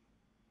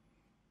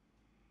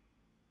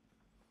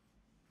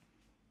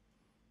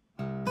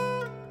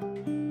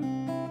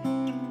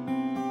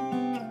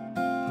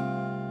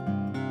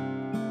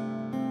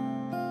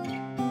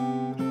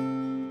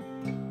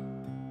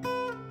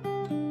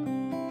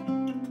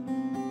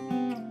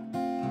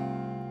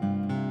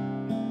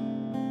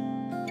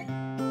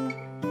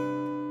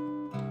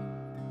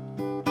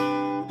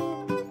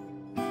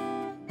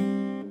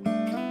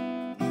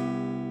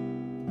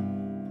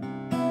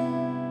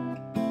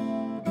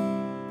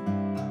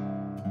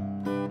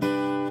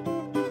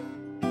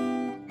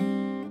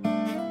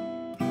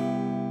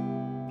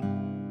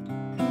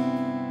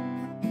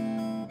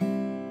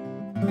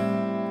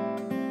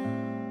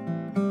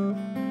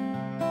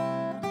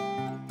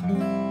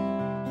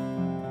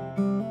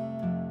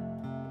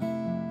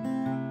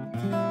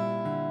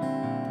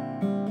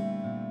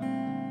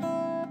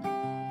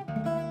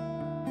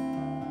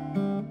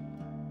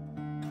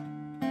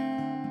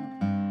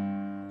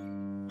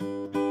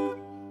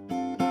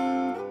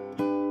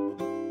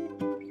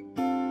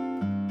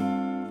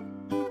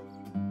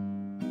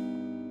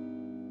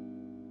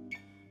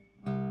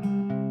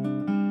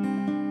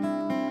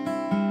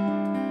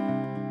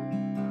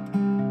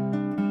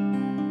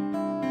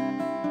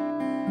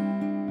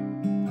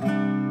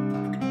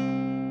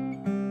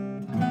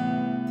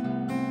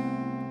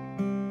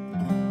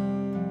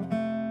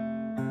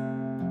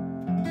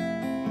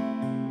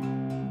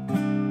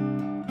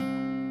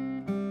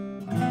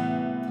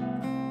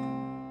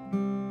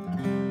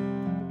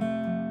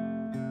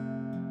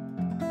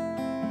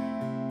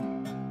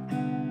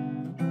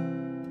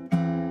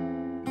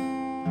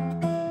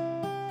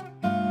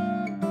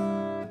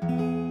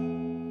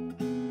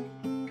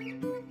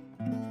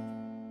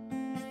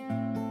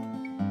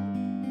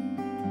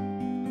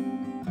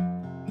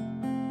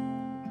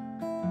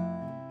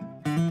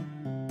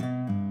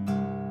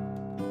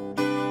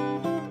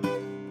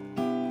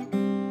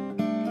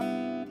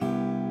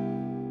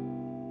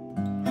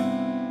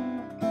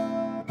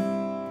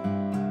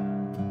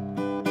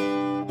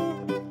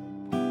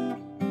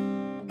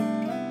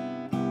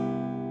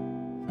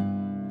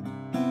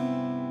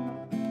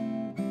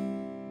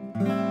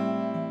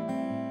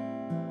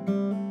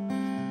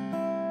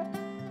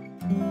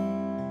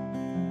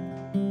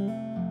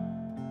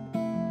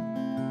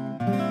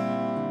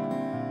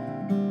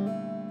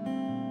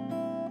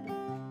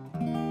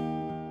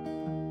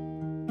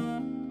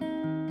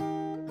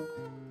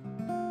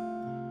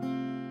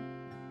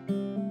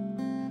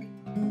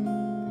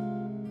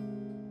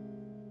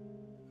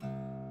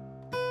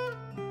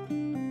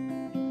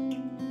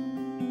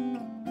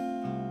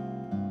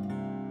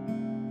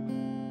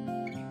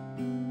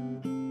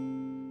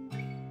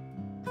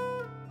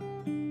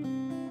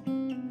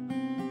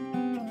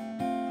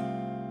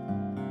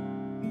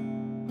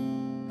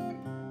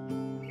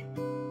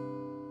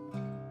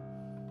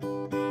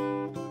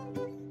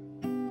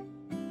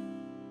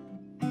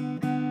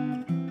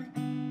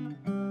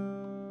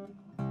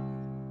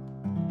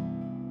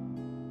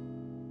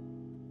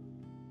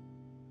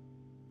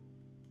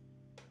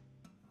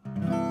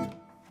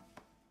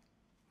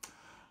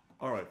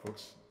 All right,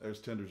 folks, there's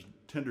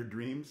Tender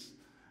Dreams.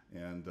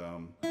 And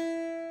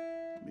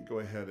let me go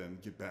ahead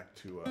and get back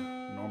to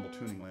normal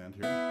tuning land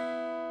here.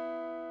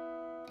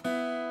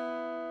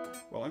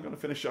 Well, I'm going to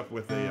finish up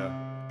with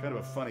a kind of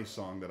a funny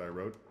song that I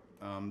wrote.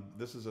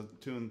 This is a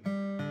tune.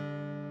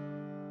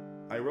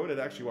 I wrote it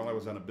actually while I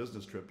was on a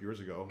business trip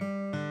years ago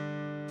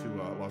to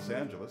Los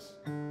Angeles.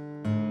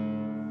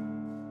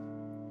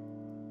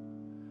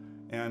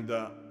 And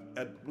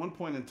at one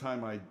point in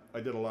time, I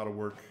did a lot of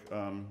work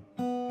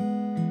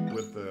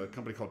with a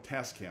company called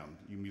Tascam.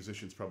 You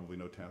musicians probably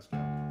know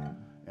Tascam.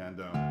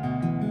 And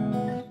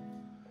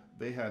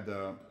they had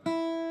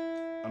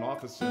an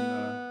office in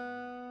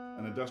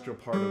an industrial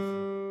part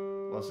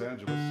of Los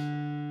Angeles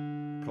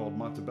called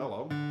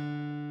Montebello.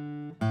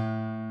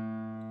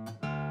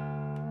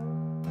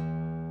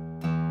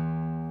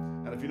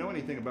 And if you know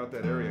anything about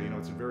that area, you know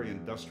it's a very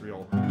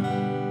industrial,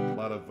 a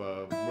lot of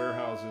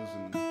warehouses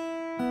and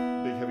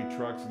big heavy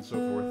trucks and so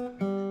forth.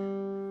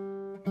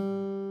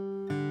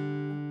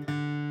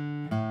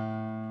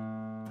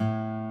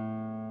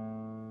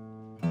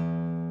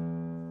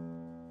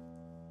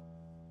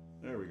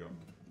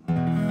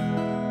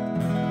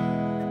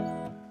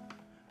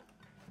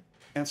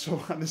 And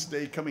so on this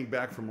day, coming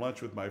back from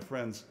lunch with my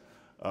friends,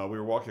 we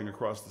were walking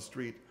across the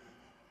street,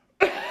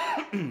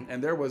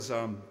 and there was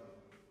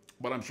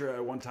what I'm sure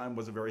at one time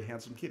was a very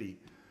handsome kitty,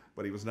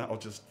 but he was now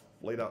just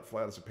laid out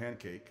flat as a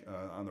pancake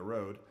on the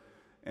road.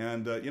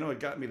 And, you know, it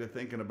got me to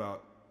thinking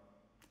about,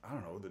 I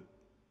don't know, the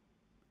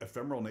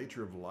ephemeral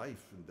nature of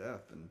life and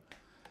death,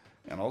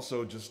 and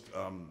also just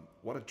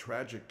what a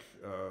tragic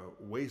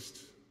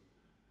waste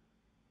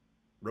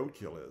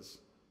roadkill is.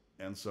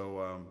 And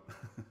so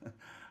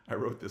I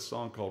wrote this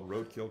song called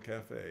Roadkill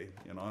Cafe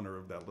in honor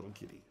of that little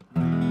kitty.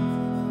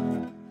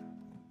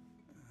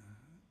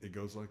 It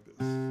goes like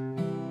this.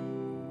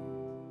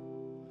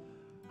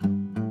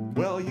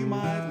 Well, you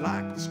might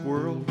like the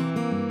squirrel,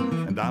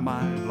 and I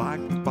might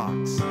like the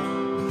fox.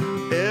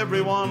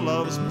 Everyone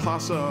loves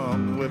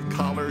possum with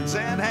collards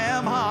and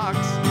ham hocks.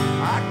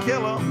 I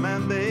kill 'em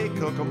and they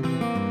cook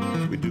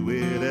 'em. We do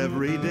it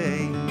every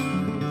day.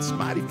 It's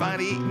mighty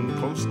fine eating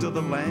close to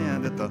the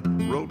land at the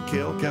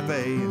Roadkill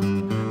Cafe.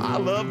 I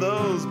love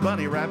those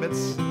bunny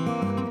rabbits.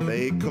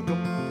 They cook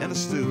 'em in a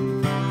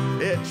stew.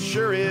 It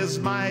sure is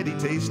mighty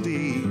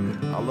tasty.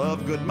 I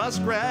love good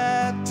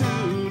muskrat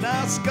too.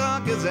 Now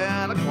skunk is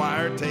an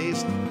acquired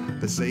taste.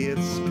 They say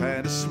it's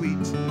kind of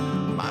sweet.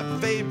 My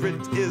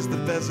favorite is the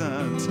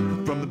pheasant,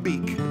 from the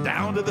beak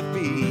down to the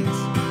feet.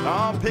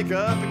 I'll pick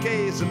up a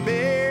case of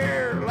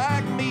beer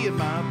like me and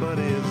my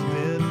buddies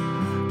did.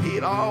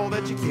 Eat all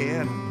that you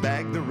can,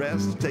 bag the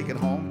rest, take it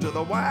home to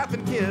the wife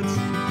and kids.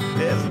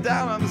 It's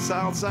down on the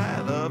south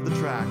side of the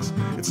tracks.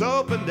 It's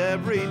opened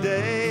every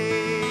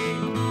day.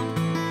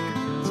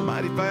 It's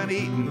mighty fine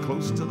eating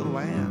close to the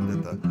land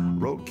at the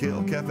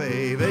Roadkill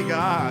Cafe. They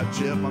got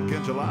chipmunk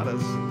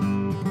enchiladas,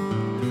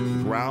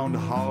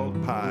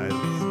 groundhog pies,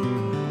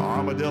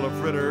 armadillo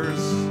fritters,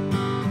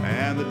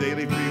 and the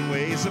daily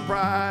freeway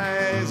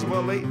surprise.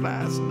 Well, late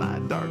last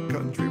night, dark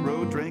country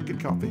road, drinking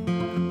coffee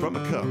from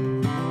a cup.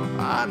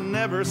 I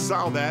never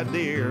saw that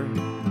deer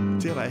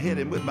till I hit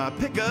him with my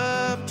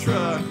pickup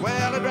truck.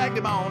 Well, I dragged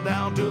him on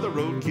down to the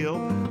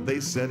roadkill.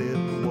 They said it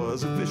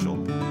was official.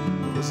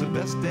 It was the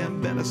best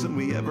damn venison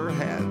we ever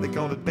had. They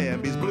called it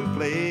Bambi's Blue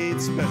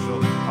Plate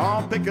Special.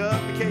 I'll pick up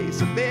a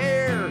case of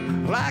beer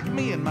like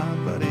me and my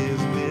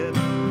buddies did.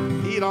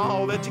 Eat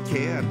all that you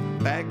can,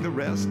 bag the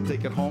rest,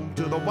 take it home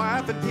to the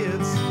wife and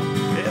kids.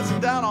 It's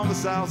down on the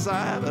south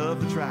side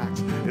of the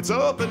tracks. It's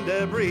opened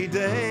every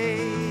day.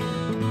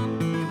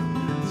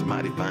 It's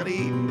mighty fine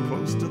eating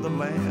close to the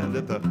land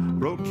at the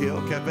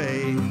Roadkill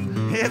Cafe.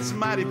 It's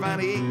mighty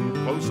fine eating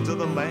close to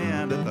the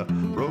land at the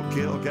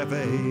Roadkill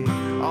Cafe.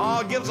 Oh,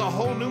 it gives a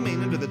whole new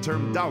meaning to the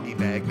term doggy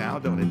bag now,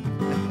 don't it?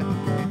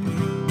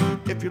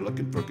 If you're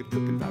looking for good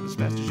cooking, drive as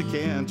fast as you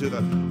can to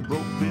the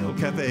Roadkill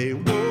Cafe.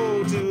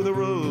 Whoa, to the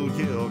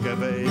Roadkill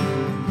Cafe.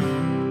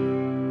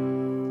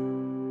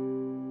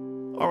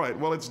 All right,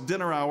 well, it's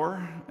dinner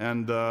hour,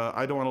 and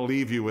I don't want to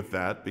leave you with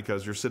that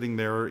because you're sitting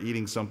there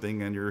eating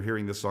something and you're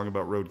hearing this song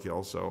about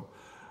roadkill, so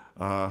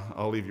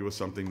I'll leave you with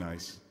something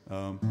nice.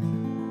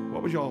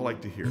 What would you all like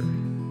to hear?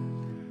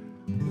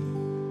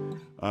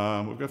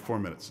 We've got 4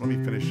 minutes. Let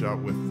me finish out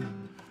with,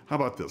 how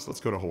about this? Let's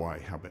go to Hawaii.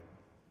 How about?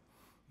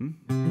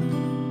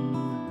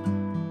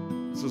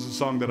 This is a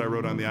song that I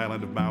wrote on the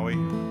island of Maui.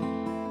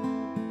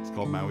 It's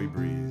called Maui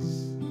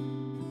Breeze.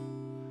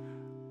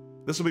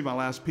 This will be my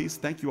last piece.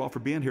 Thank you all for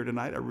being here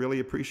tonight. I really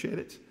appreciate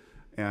it.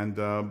 And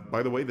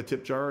by the way, the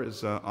tip jar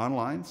is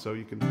online, so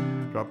you can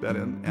drop that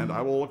in. And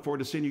I will look forward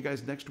to seeing you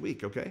guys next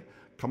week, okay?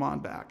 Come on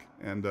back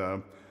and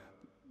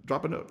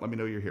drop a note. Let me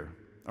know you're here.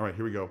 All right,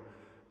 here we go.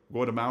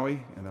 Go to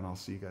Maui, and then I'll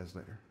see you guys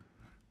later.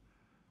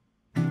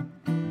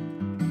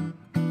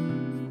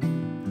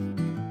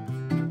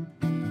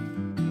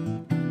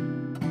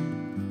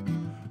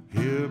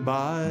 Here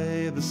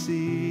by the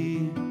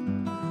sea,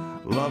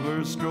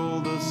 lovers stroll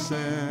the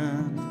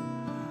sand.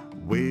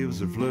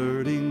 Waves are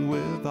flirting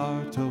with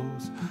our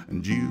toes,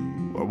 and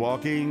you are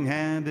walking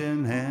hand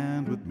in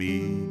hand with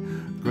me.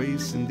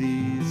 Grace and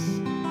ease,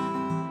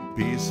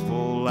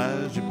 peaceful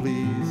as you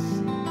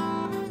please,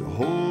 to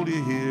hold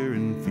you here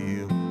and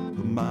feel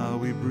the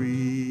Maui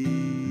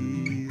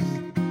breeze.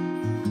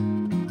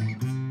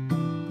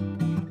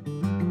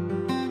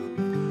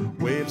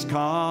 Waves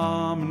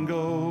come and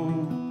go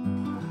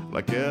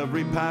like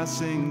every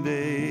passing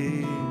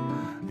day.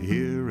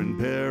 Here in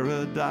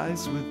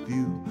paradise with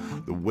you,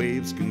 the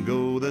waves can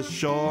go, the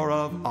shore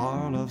of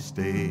our love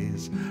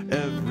stays.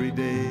 Every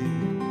day,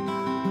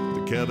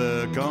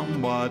 together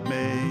come what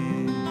may,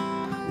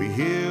 we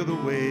hear the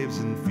waves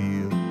and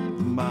feel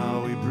the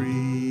Maui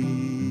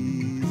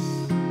breeze.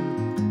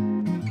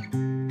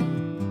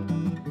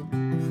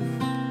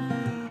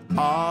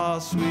 Ah,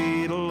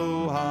 sweet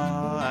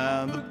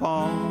aloha and the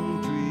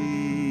palm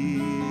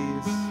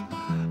trees,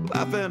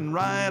 laughing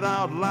right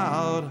out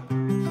loud,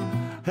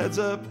 heads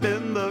up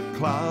in the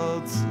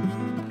clouds.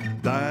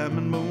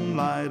 Diamond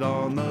moonlight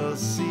on the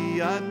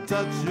sea, I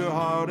touch your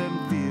heart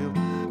and feel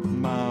the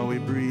Maui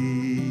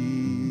breeze.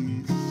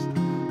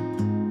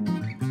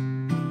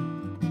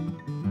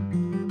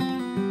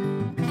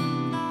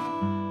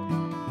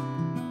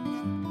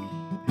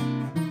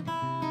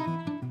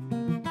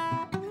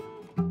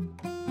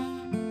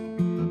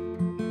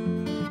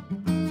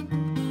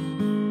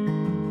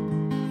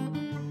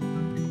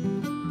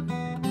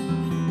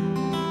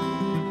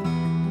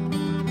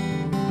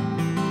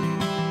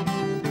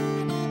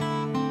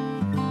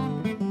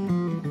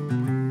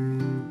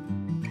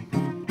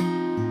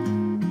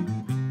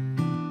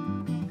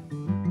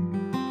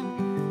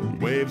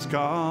 Waves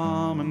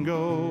come and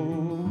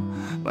go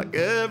like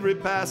every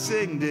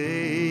passing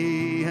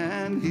day,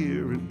 and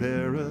here in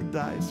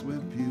paradise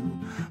with you,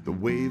 the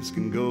waves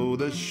can go,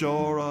 the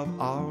shore of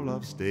our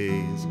love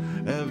stays.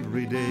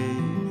 Every day,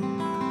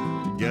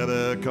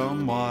 together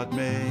come what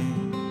may,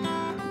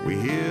 we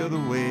hear the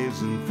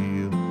waves and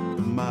feel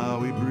the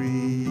Maui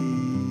breeze.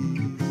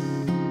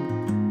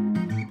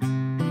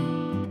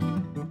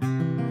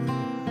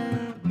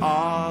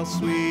 Ah,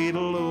 sweet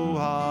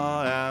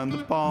aloha and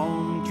the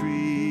palm trees,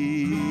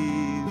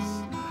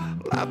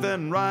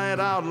 laughing right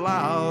out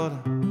loud,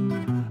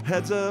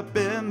 heads up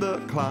in the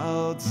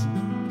clouds.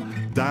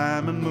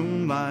 Diamond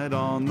moonlight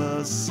on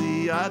the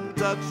sea, I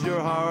touch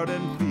your heart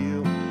and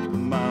feel the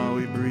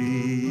Maui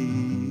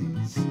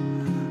breeze.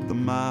 The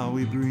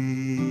Maui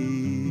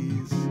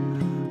breeze,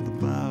 the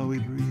Maui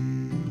breeze.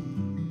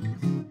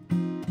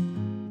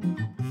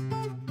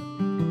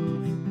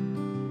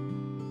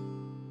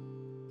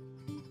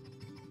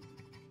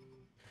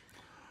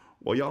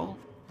 Well, y'all,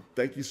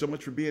 thank you so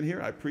much for being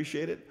here. I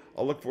appreciate it.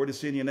 I'll look forward to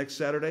seeing you next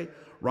Saturday.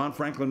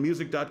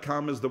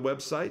 RonFranklinMusic.com is the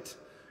website.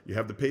 You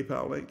have the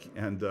PayPal link,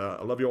 and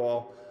I love you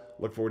all.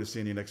 Look forward to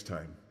seeing you next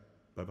time.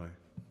 Bye-bye.